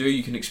what you can do,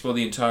 you can explore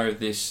the entirety of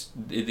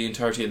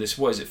this.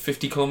 What is it?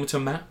 50-kilometer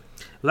map?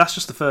 Well, that's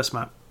just the first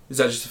map. Is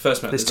that just the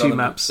first map? There's other two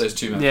maps. There's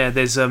 2 maps. Yeah,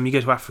 there's you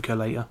go to Africa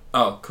later.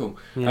 Oh, cool.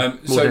 Yeah,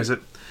 more so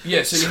desert.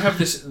 yeah, so you have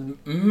this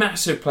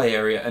massive play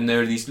area, and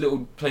there are these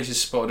little places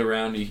spotted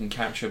around. You can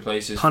capture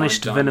places.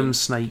 Punished find Venom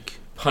diamonds. Snake.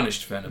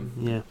 Punished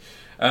Venom.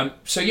 Yeah.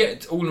 So yeah,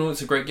 all in all,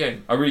 it's a great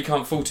game. I really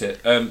can't fault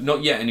it.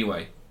 Not yet,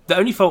 anyway. The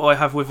only fault I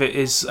have with it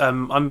is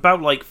I'm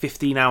about like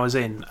 15 hours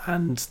in,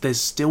 and there's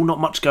still not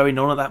much going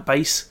on at that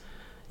base.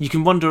 You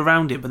can wander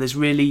around it, but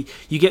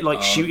you get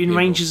like shooting people.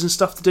 ranges and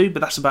stuff to do, but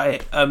that's about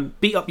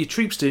it. Beat up your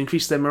troops to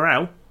increase their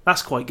morale.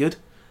 That's quite good.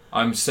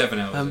 I'm 7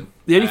 hours in.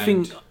 The only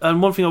thing,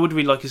 one thing I would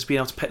really like is being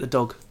able to pet the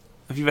dog.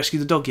 Have you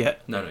rescued the dog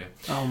yet? No.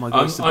 Oh my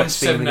god, it's the I'm best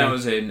thing in 7 the game.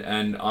 hours in,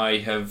 and I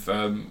have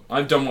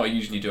I've done what I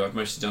usually do. I've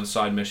mostly done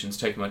side missions,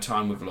 taken my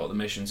time with a lot of the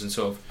missions, and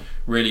sort of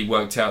really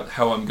worked out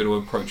how I'm going to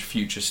approach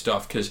future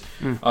stuff, because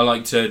I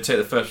like to take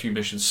the first few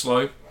missions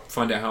slow,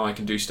 find out how I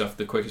can do stuff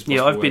the quickest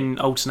possible. Yeah, I've been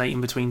alternating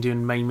between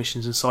doing main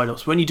missions and side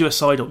ops. When you do a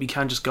side op, you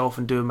can just go off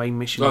and do a main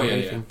mission. Oh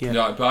yeah.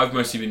 But I've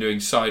mostly been doing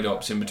side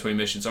ops in between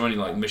missions. I'm only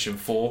like mission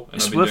 4, and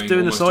It's I've been worth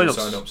doing the almost all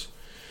side ops.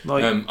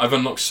 Like, I've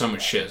unlocked so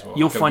much shit as well.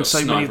 You'll Like, I've find got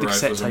so many of the sniper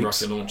cassette rifles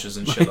tapes. and rocket launchers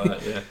and shit like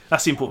that. Yeah,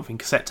 That's the important thing.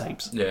 Cassette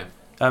tapes. yeah.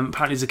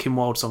 Apparently, there's a Kim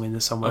Wilde song in there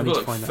somewhere. I've I need got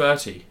to find like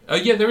that. 30.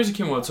 Yeah, there is a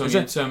Kim Wilde song. Is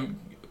there? It's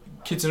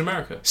Kids in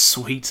America.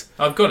 Sweet.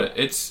 I've got it.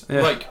 It's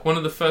Yeah. like one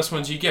of the first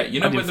ones you get. You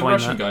I know didn't where the find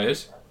Russian that. guy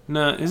is?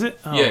 No, is it?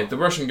 Oh. Yeah, the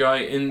Russian guy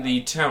in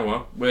the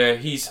tower where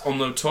he's on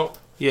the top.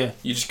 Yeah.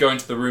 You just go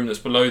into the room that's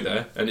below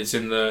there, and it's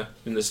in the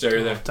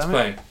stereo there. It's damn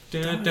playing.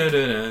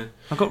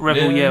 I got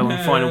Rebel Yell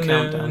and Final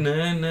Countdown.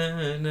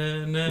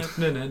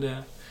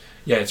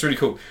 Yeah, it's really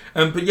cool.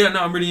 But yeah,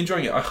 no, I'm really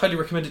enjoying it. I highly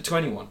recommend it to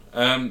anyone.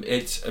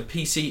 It's a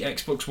PC,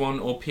 Xbox One,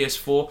 or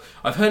PS4.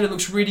 I've heard it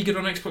looks really good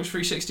on Xbox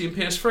 360 and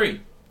PS3.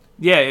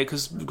 Yeah,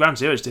 because Ground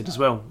Zeroes did as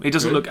well. It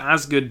doesn't Really? look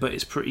as good, but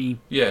it's pretty.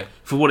 Yeah.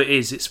 For what it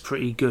is, it's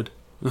pretty good.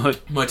 My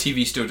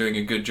TV's still doing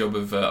a good job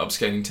of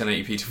upscaling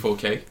 1080p to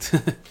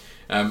 4K.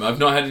 I've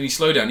not had any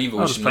slowdown either,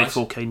 I'll which just is play nice.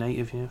 4K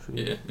native, yeah.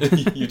 Yeah,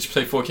 you just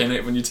play 4K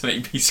native on your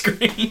 1080p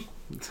screen.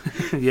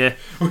 Yeah.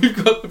 We've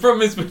got the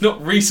problem is we're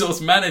not resource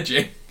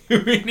managing.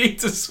 We need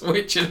to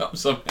switch it up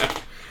somehow.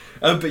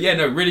 But yeah,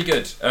 no, really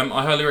good. I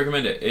highly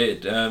recommend it.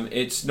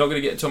 It's not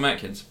going to get Tom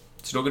Atkins.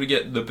 It's not going to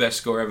get the best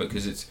score ever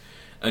because it's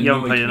annoyed You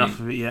haven't played me. enough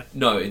of it yet.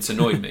 No, it's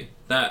annoyed me.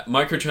 That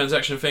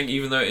microtransaction thing,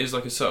 even though it is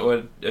like a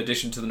subtle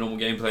addition to the normal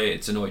gameplay,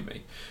 it's annoyed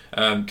me.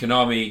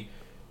 Konami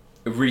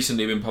have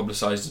recently been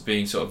publicised as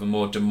being sort of a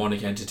more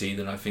demonic entity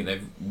than I think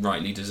they've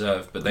rightly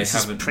deserved, but they This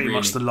haven't is pretty really...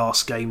 much the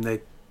last game they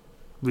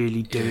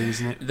really do,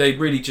 isn't it? They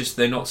really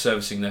they're not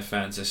servicing their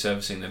fans, they're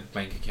servicing their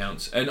bank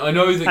accounts. And I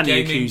know that And the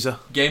Yakuza.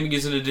 gaming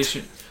is an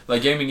addition.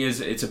 Like,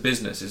 it's a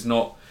business. It's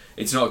not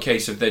a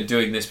case of they're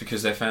doing this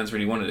because their fans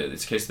really wanted it.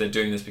 It's a case of they're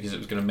doing this because it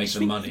was going to make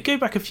them money. Go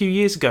back a few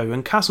years ago,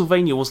 and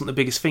Castlevania wasn't the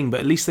biggest thing,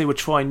 but at least they were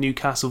trying new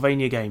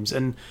Castlevania games.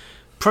 And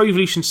Pro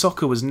Evolution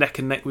Soccer was neck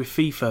and neck with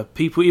FIFA.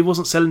 It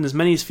wasn't selling as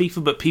many as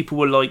FIFA, but people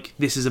were like,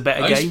 "This is a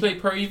better I used to game." play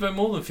Pro Evo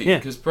more than FIFA Yeah.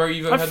 because Pro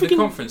Evo had the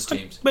conference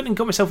teams. I went and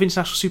got myself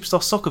International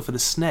Superstar Soccer for the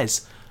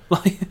SNES,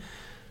 like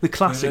the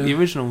classic, the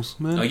originals.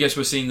 Man. I guess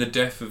we're seeing the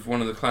death of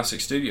one of the classic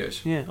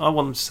studios. Yeah, I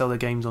want them to sell their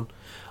games on.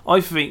 I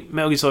think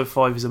Metal Gear Solid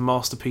 5 is a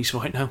masterpiece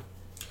right now.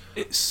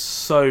 It's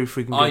so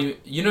freaking good.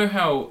 You know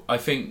how I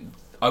think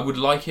I would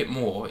like it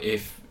more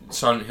if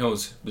Silent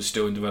Hills was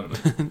still in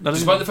development,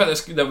 despite the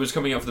fact that was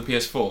coming out for the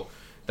PS4.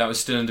 That was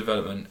still in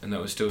development, and that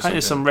was still.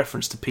 There's some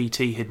reference to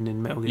PT hidden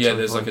in Metal Gear Yeah, Solid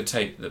there's 5. like a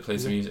tape that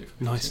plays the music.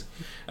 Nice.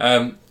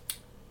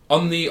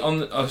 On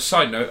the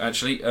side note,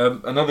 actually,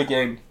 another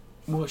game.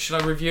 What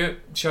should I review it?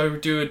 Shall I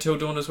do Until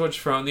Dawn as well? Just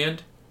throw it on the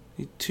end.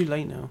 You're too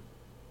late now.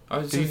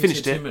 Have you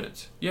finished it? 2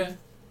 minutes. Yeah.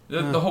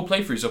 The whole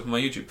playthrough's up on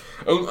my YouTube.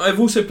 Oh, I've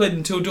also played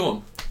Until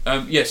Dawn.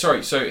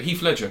 So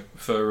Heath Ledger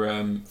for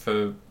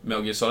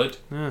Metal Gear Solid.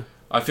 Yeah.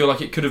 I feel like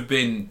it could have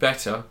been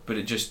better, but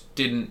it just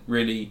didn't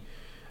really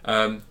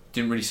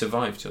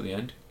survive till the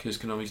end because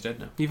Konami's dead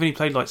now. You've only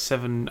played like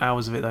 7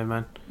 hours of it though,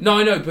 man. No,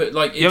 I know, but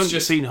like You haven't it's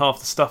just seen half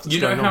the stuff that's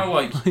you know going how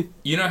on. like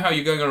you know how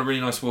you're going on a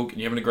really nice walk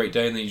and you're having a great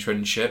day and then you're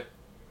treading shit,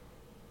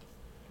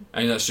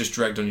 and that's just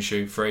dragged on your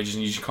shoe for ages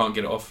and you just can't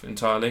get it off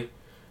entirely.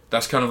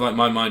 That's kind of like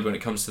my mind when it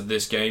comes to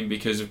this game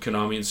because of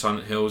Konami and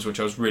Silent Hills, which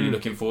I was really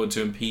looking forward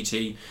to, and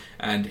PT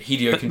and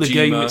Hideo Kojima. The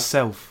game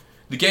itself.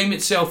 The game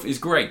itself is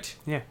great.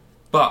 Yeah.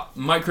 But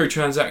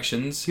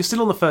microtransactions... You're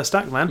still on the first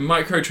act, man.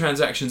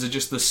 Microtransactions are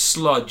just the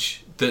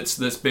sludge that's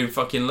been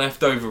fucking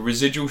left over,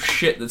 residual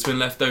shit that's been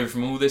left over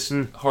from all this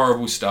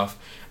horrible stuff,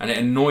 and it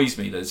annoys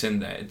me that it's in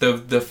there.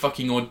 The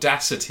fucking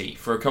audacity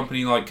for a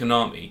company like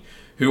Konami,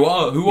 who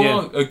are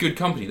a good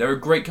company, they're a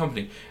great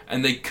company,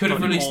 and they could have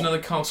Not released anymore.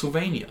 another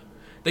Castlevania.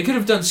 They could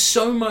have done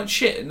so much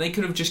shit, and they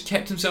could have just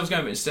kept themselves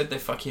going, but instead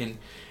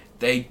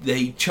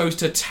they chose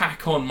to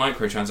tack on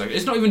microtransactions.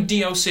 It's not even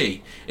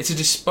DLC. It's a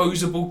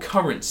disposable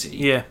currency.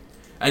 Yeah.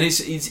 And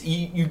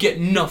you get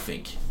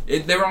nothing.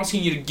 They're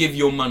asking you to give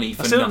your money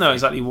for I still nothing. don't know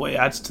exactly what it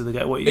adds to the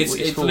game.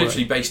 It's for,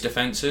 literally base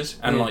defences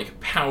and Yeah. like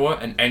power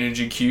and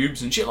energy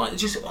cubes and shit like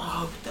just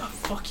what the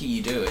fuck are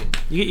you doing?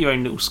 You get your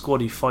own little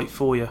squad who fight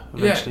for you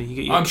eventually. You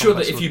get your I'm sure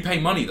combat that if squad. you pay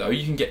money though,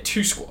 you can get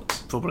 2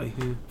 squads. Probably.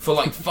 Yeah. For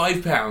like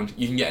 £5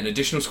 you can get an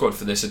additional squad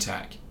for this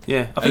attack. Yeah.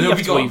 I And think you they'll have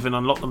be to gone. even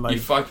unlock them, Your mate.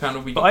 £5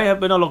 will be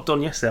But when I logged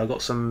on yesterday, I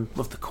got some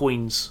of the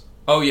coins.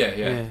 Oh yeah.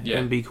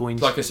 MB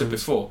coins. Like I said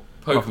before,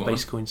 Alpha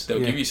base Pokemon, coins. they'll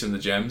Yeah. give you some of the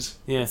gems.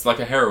 Yeah. It's like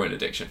a heroin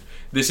addiction.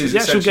 This is The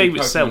actual essentially game Pokemon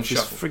itself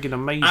Shuffle. is friggin'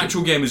 amazing.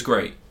 Actual game is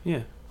great,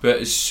 Yeah. but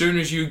as soon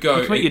as you go,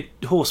 You can make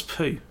your horse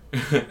poo.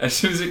 as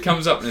soon as it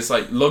comes up and it's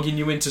like logging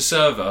you into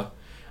server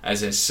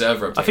as a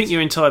server update. I think your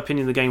entire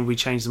opinion of the game will be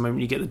changed the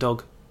moment you get the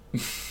dog.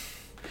 Because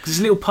it's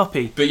a little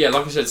puppy. But yeah,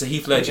 like I said, it's a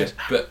Heath Ledger.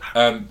 But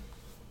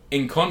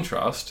in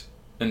contrast,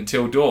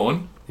 Until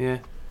Dawn Yeah.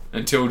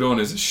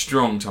 is a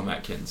strong Tom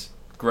Atkins.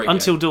 Great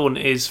Until game. Dawn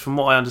is, from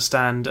what I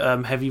understand,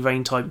 Heavy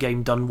Rain type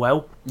game done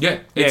well. Yeah,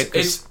 Yeah, it's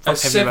 'cause a fuck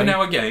Heavy Rain.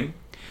 7-hour game.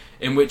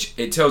 in which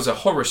it tells a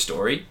horror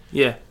story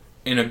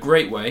in a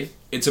great way.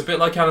 It's a bit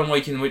like Alan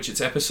Wake, in which it's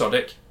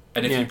episodic,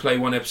 and if you play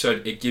one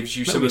episode, it gives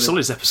you some.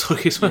 Solid's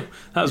episodic as well.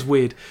 That was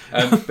weird.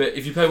 But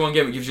if you play one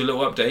game, it gives you a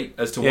little update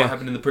as to what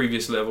happened in the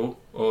previous level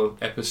or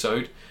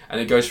episode, and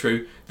it goes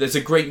through. There's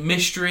a great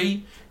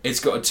mystery. It's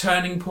got a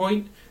turning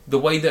point. The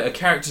way that our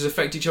characters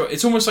affect each other.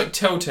 It's almost like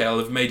Telltale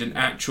have made an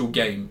actual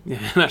game.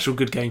 Yeah, an actual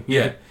good game.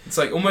 Yeah. It's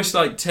like almost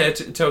like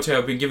Telltale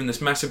have been given this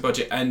massive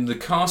budget, and the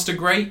cast are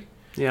great.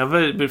 Yeah, I've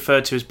heard it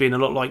referred to as being a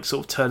lot like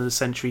sort of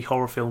turn-of-the-century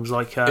horror films,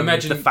 like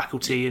Imagine The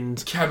Faculty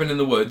and Cabin in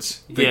the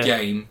Woods, the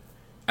game,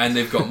 and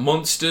they've got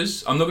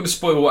monsters. I'm not going to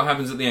spoil what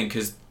happens at the end,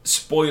 because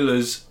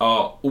spoilers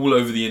are all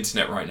over the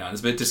internet right now.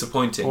 It's a bit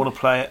disappointing. I want to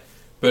play it.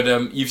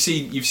 But you've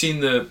seen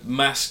the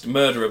masked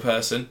murderer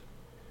person.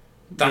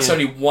 That's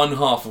only one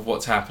half of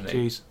what's happening.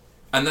 Jeez.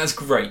 And that's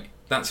great.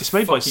 It's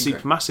made by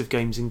Supermassive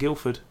Games in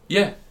Guildford.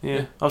 Yeah.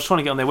 I was trying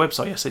to get on their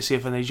website yesterday, see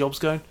if any jobs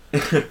going.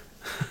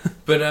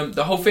 But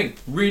the whole thing,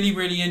 really,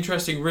 really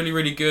interesting, really,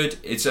 really good.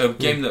 It's a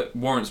game that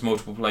warrants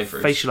multiple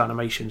playthroughs. Facial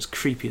animation's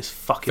creepy as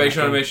fuck.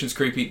 Facial animation's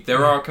creepy.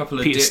 There are a couple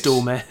of Peter dips.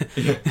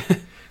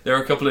 Stormare. There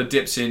are a couple of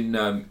dips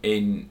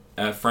in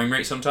frame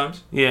rate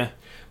sometimes. Yeah.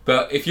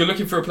 But if you're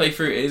looking for a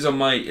playthrough, it's on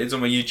my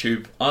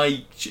YouTube.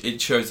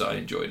 It shows that I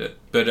enjoyed it.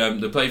 But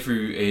the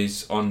playthrough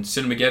is on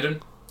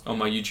Cinemageddon on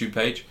my YouTube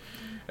page.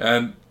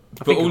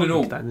 But all in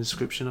all, that in the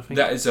description, I think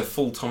that is a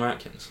full Tom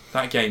Atkins.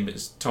 That game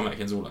is Tom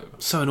Atkins all over.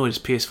 So annoyed it's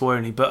PS4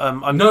 only, but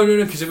I'm no,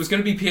 because it was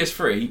going to be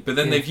PS3, but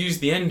then they've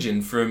used the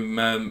engine from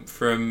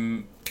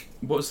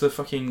what's the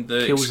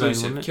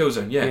exclusive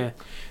Killzone, yeah.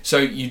 So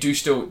you do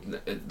still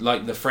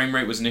like the frame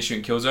rate was an issue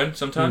in Killzone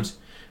sometimes,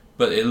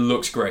 but it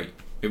looks great.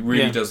 It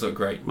really does look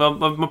great. Well,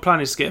 my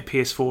plan is to get a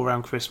PS4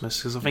 around Christmas,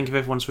 because I think if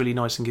everyone's really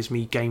nice and gives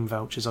me game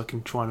vouchers, I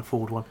can try and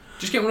afford one.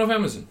 Just get one off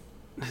Amazon.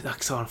 I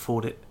can't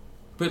afford it.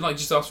 But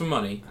just ask for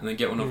money and then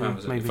get one off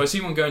Amazon. Maybe. If I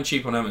see one going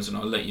cheap on Amazon,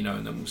 I'll let you know,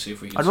 and then we'll see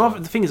if we can.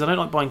 The thing is, I don't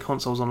like buying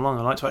consoles online.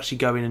 I like to actually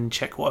go in and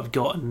check what I've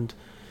got and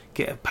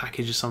get a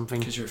package or something.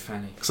 Because you're a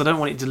fanny. Because I don't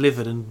want it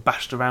delivered and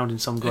bashed around in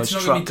some guy's truck.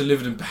 It's not going to be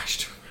delivered and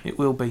bashed. It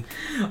will be.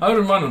 I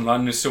ordered mine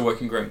online and it's still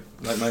working great,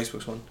 like my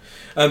Xbox One.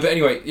 But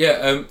anyway,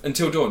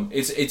 Until Dawn.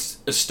 It's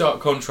a stark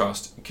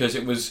contrast, because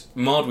it was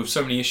marred with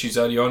so many issues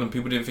early on, and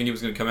people didn't think it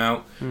was going to come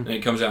out, and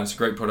it comes out and it's a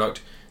great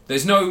product.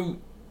 There's no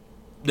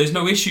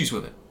issues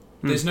with it.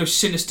 There's no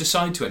sinister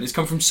side to it. It's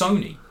come from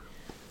Sony.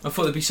 I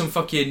thought there'd be some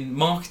fucking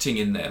marketing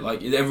in there.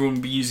 Like, everyone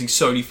would be using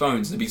Sony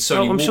phones. There'd be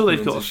Sony I'm sure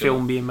they've Walkmans got a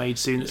film being made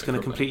soon that's going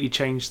to completely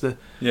change the...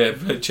 Yeah,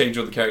 change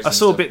all the characters. I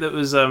saw a bit that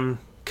was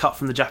cut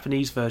from the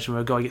Japanese version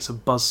where a guy gets a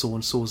buzzsaw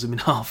and saws him in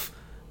half.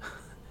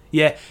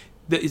 You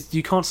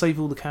can't save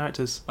all the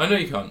characters. I know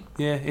you can't.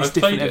 Yeah, it's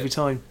different every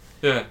time.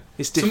 Yeah.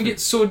 It's different. Someone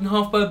gets sawed in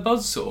half by a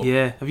buzzsaw.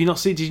 Yeah. Have you not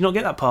seen... Did you not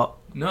get that part?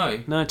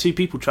 No, 2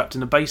 people trapped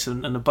in a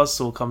basement, and a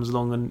buzzsaw comes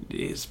along and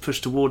it's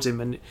pushed towards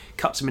him and it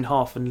cuts him in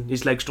half, and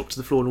his legs drop to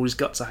the floor and all his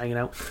guts are hanging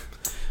out.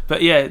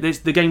 But yeah,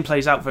 the game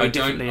plays out very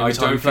differently. I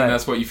don't think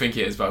that's what you think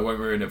it is, but I won't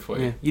ruin it for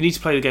you. Yeah. You need to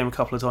play the game a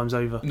couple of times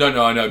over.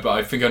 No, I know, but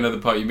I think I know the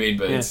part you mean.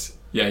 But it's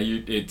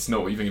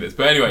not what you think it is.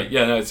 But anyway,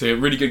 it's a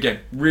really good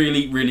game,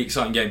 really, really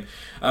exciting game.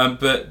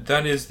 But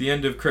that is the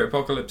end of Crit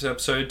Apocalypse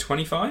episode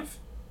 25?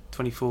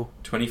 24.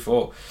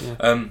 24.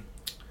 Yeah.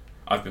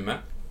 I've been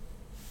Matt.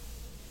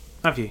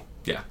 Have you?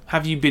 Yeah.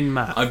 Have you been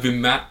Matt? I've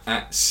been Matt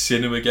at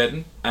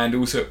Cinemageddon and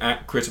also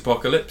at Crit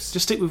Apocalypse.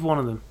 Just stick with one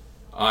of them.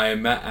 I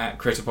am Matt at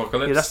Crit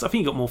Apocalypse. Yeah, I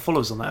think you got more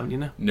followers on that, haven't you?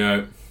 Now?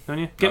 No.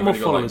 Haven't you? Get I've more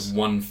only followers.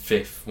 Got like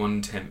 1/5,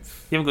 1/10.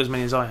 You haven't got as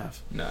many as I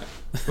have. No.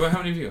 Well, how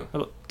many have you got?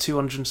 I've got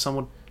 200 and some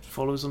odd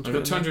followers on Twitter.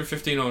 I've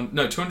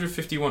got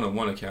 251 on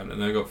one account,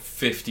 and then I've got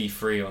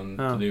 53 on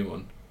the new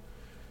one.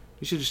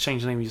 You should just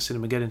change the name of your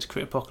Cinemageddon to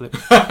Crit Apocalypse.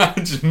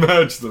 Just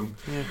merge them.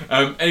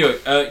 Yeah. Anyway,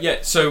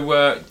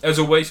 so as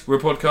always, we're a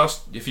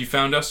podcast. If you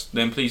found us,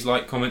 then please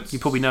like, comments. You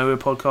probably know we're a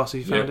podcast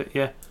if you found it,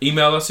 yeah.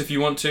 Email us if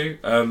you want to.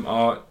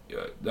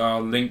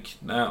 Our link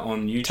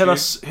on YouTube. Tell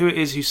us who it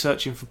is who's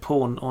searching for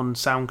porn on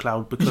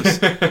SoundCloud, because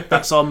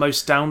that's our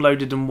most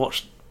downloaded and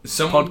watched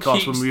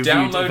podcast when we reviewed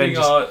downloading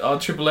Avengers. our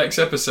Triple X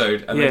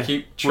episode, and they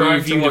keep trying we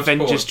reviewed to watch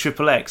Avengers porn.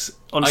 Triple X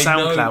on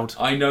SoundCloud.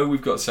 I know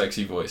we've got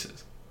sexy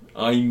voices.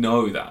 I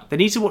know that. They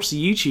need to watch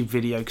the YouTube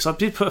video, because I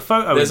did put a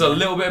photo There's in a there.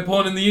 little bit of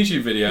porn in the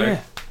YouTube video.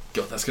 Yeah.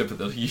 God, that's going to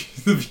put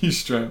the view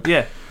straight.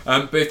 Yeah.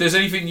 But if there's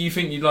anything you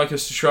think you'd like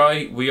us to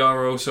try, we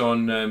are also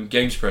on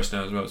Games Press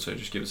now as well, so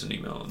just give us an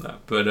email on that.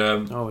 But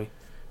Are we?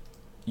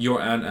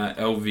 You're at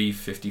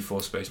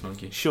LV54 Space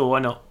Monkey. Sure, why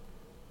not?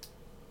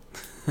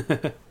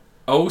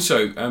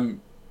 Also,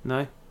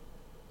 No?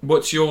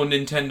 what's your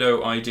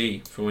Nintendo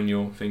ID for when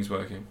your thing's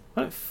working?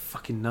 I don't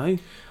fucking know.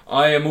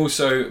 I am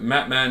also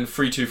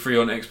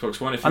Mattman323 on Xbox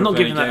One. If you're I'm not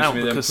playing giving that games out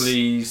with them, because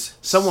please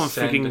someone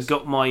send freaking us.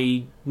 got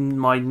my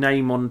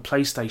name on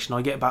PlayStation.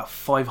 I get about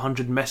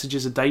 500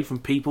 messages a day from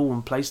people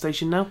on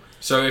PlayStation now.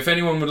 So if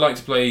anyone would like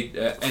to play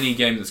any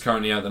game that's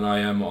currently out, then I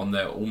am on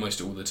there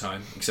almost all the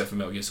time, except for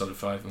Metal Gear Solid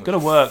 5. Gotta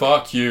work.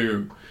 Fuck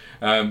you.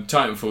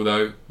 Titanfall,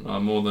 though,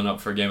 I'm more than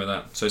up for a game of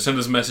that. So send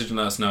us a message and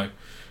let us know.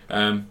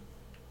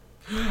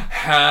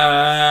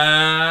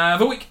 Have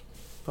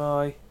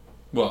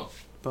Well,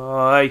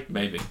 Bye.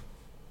 maybe.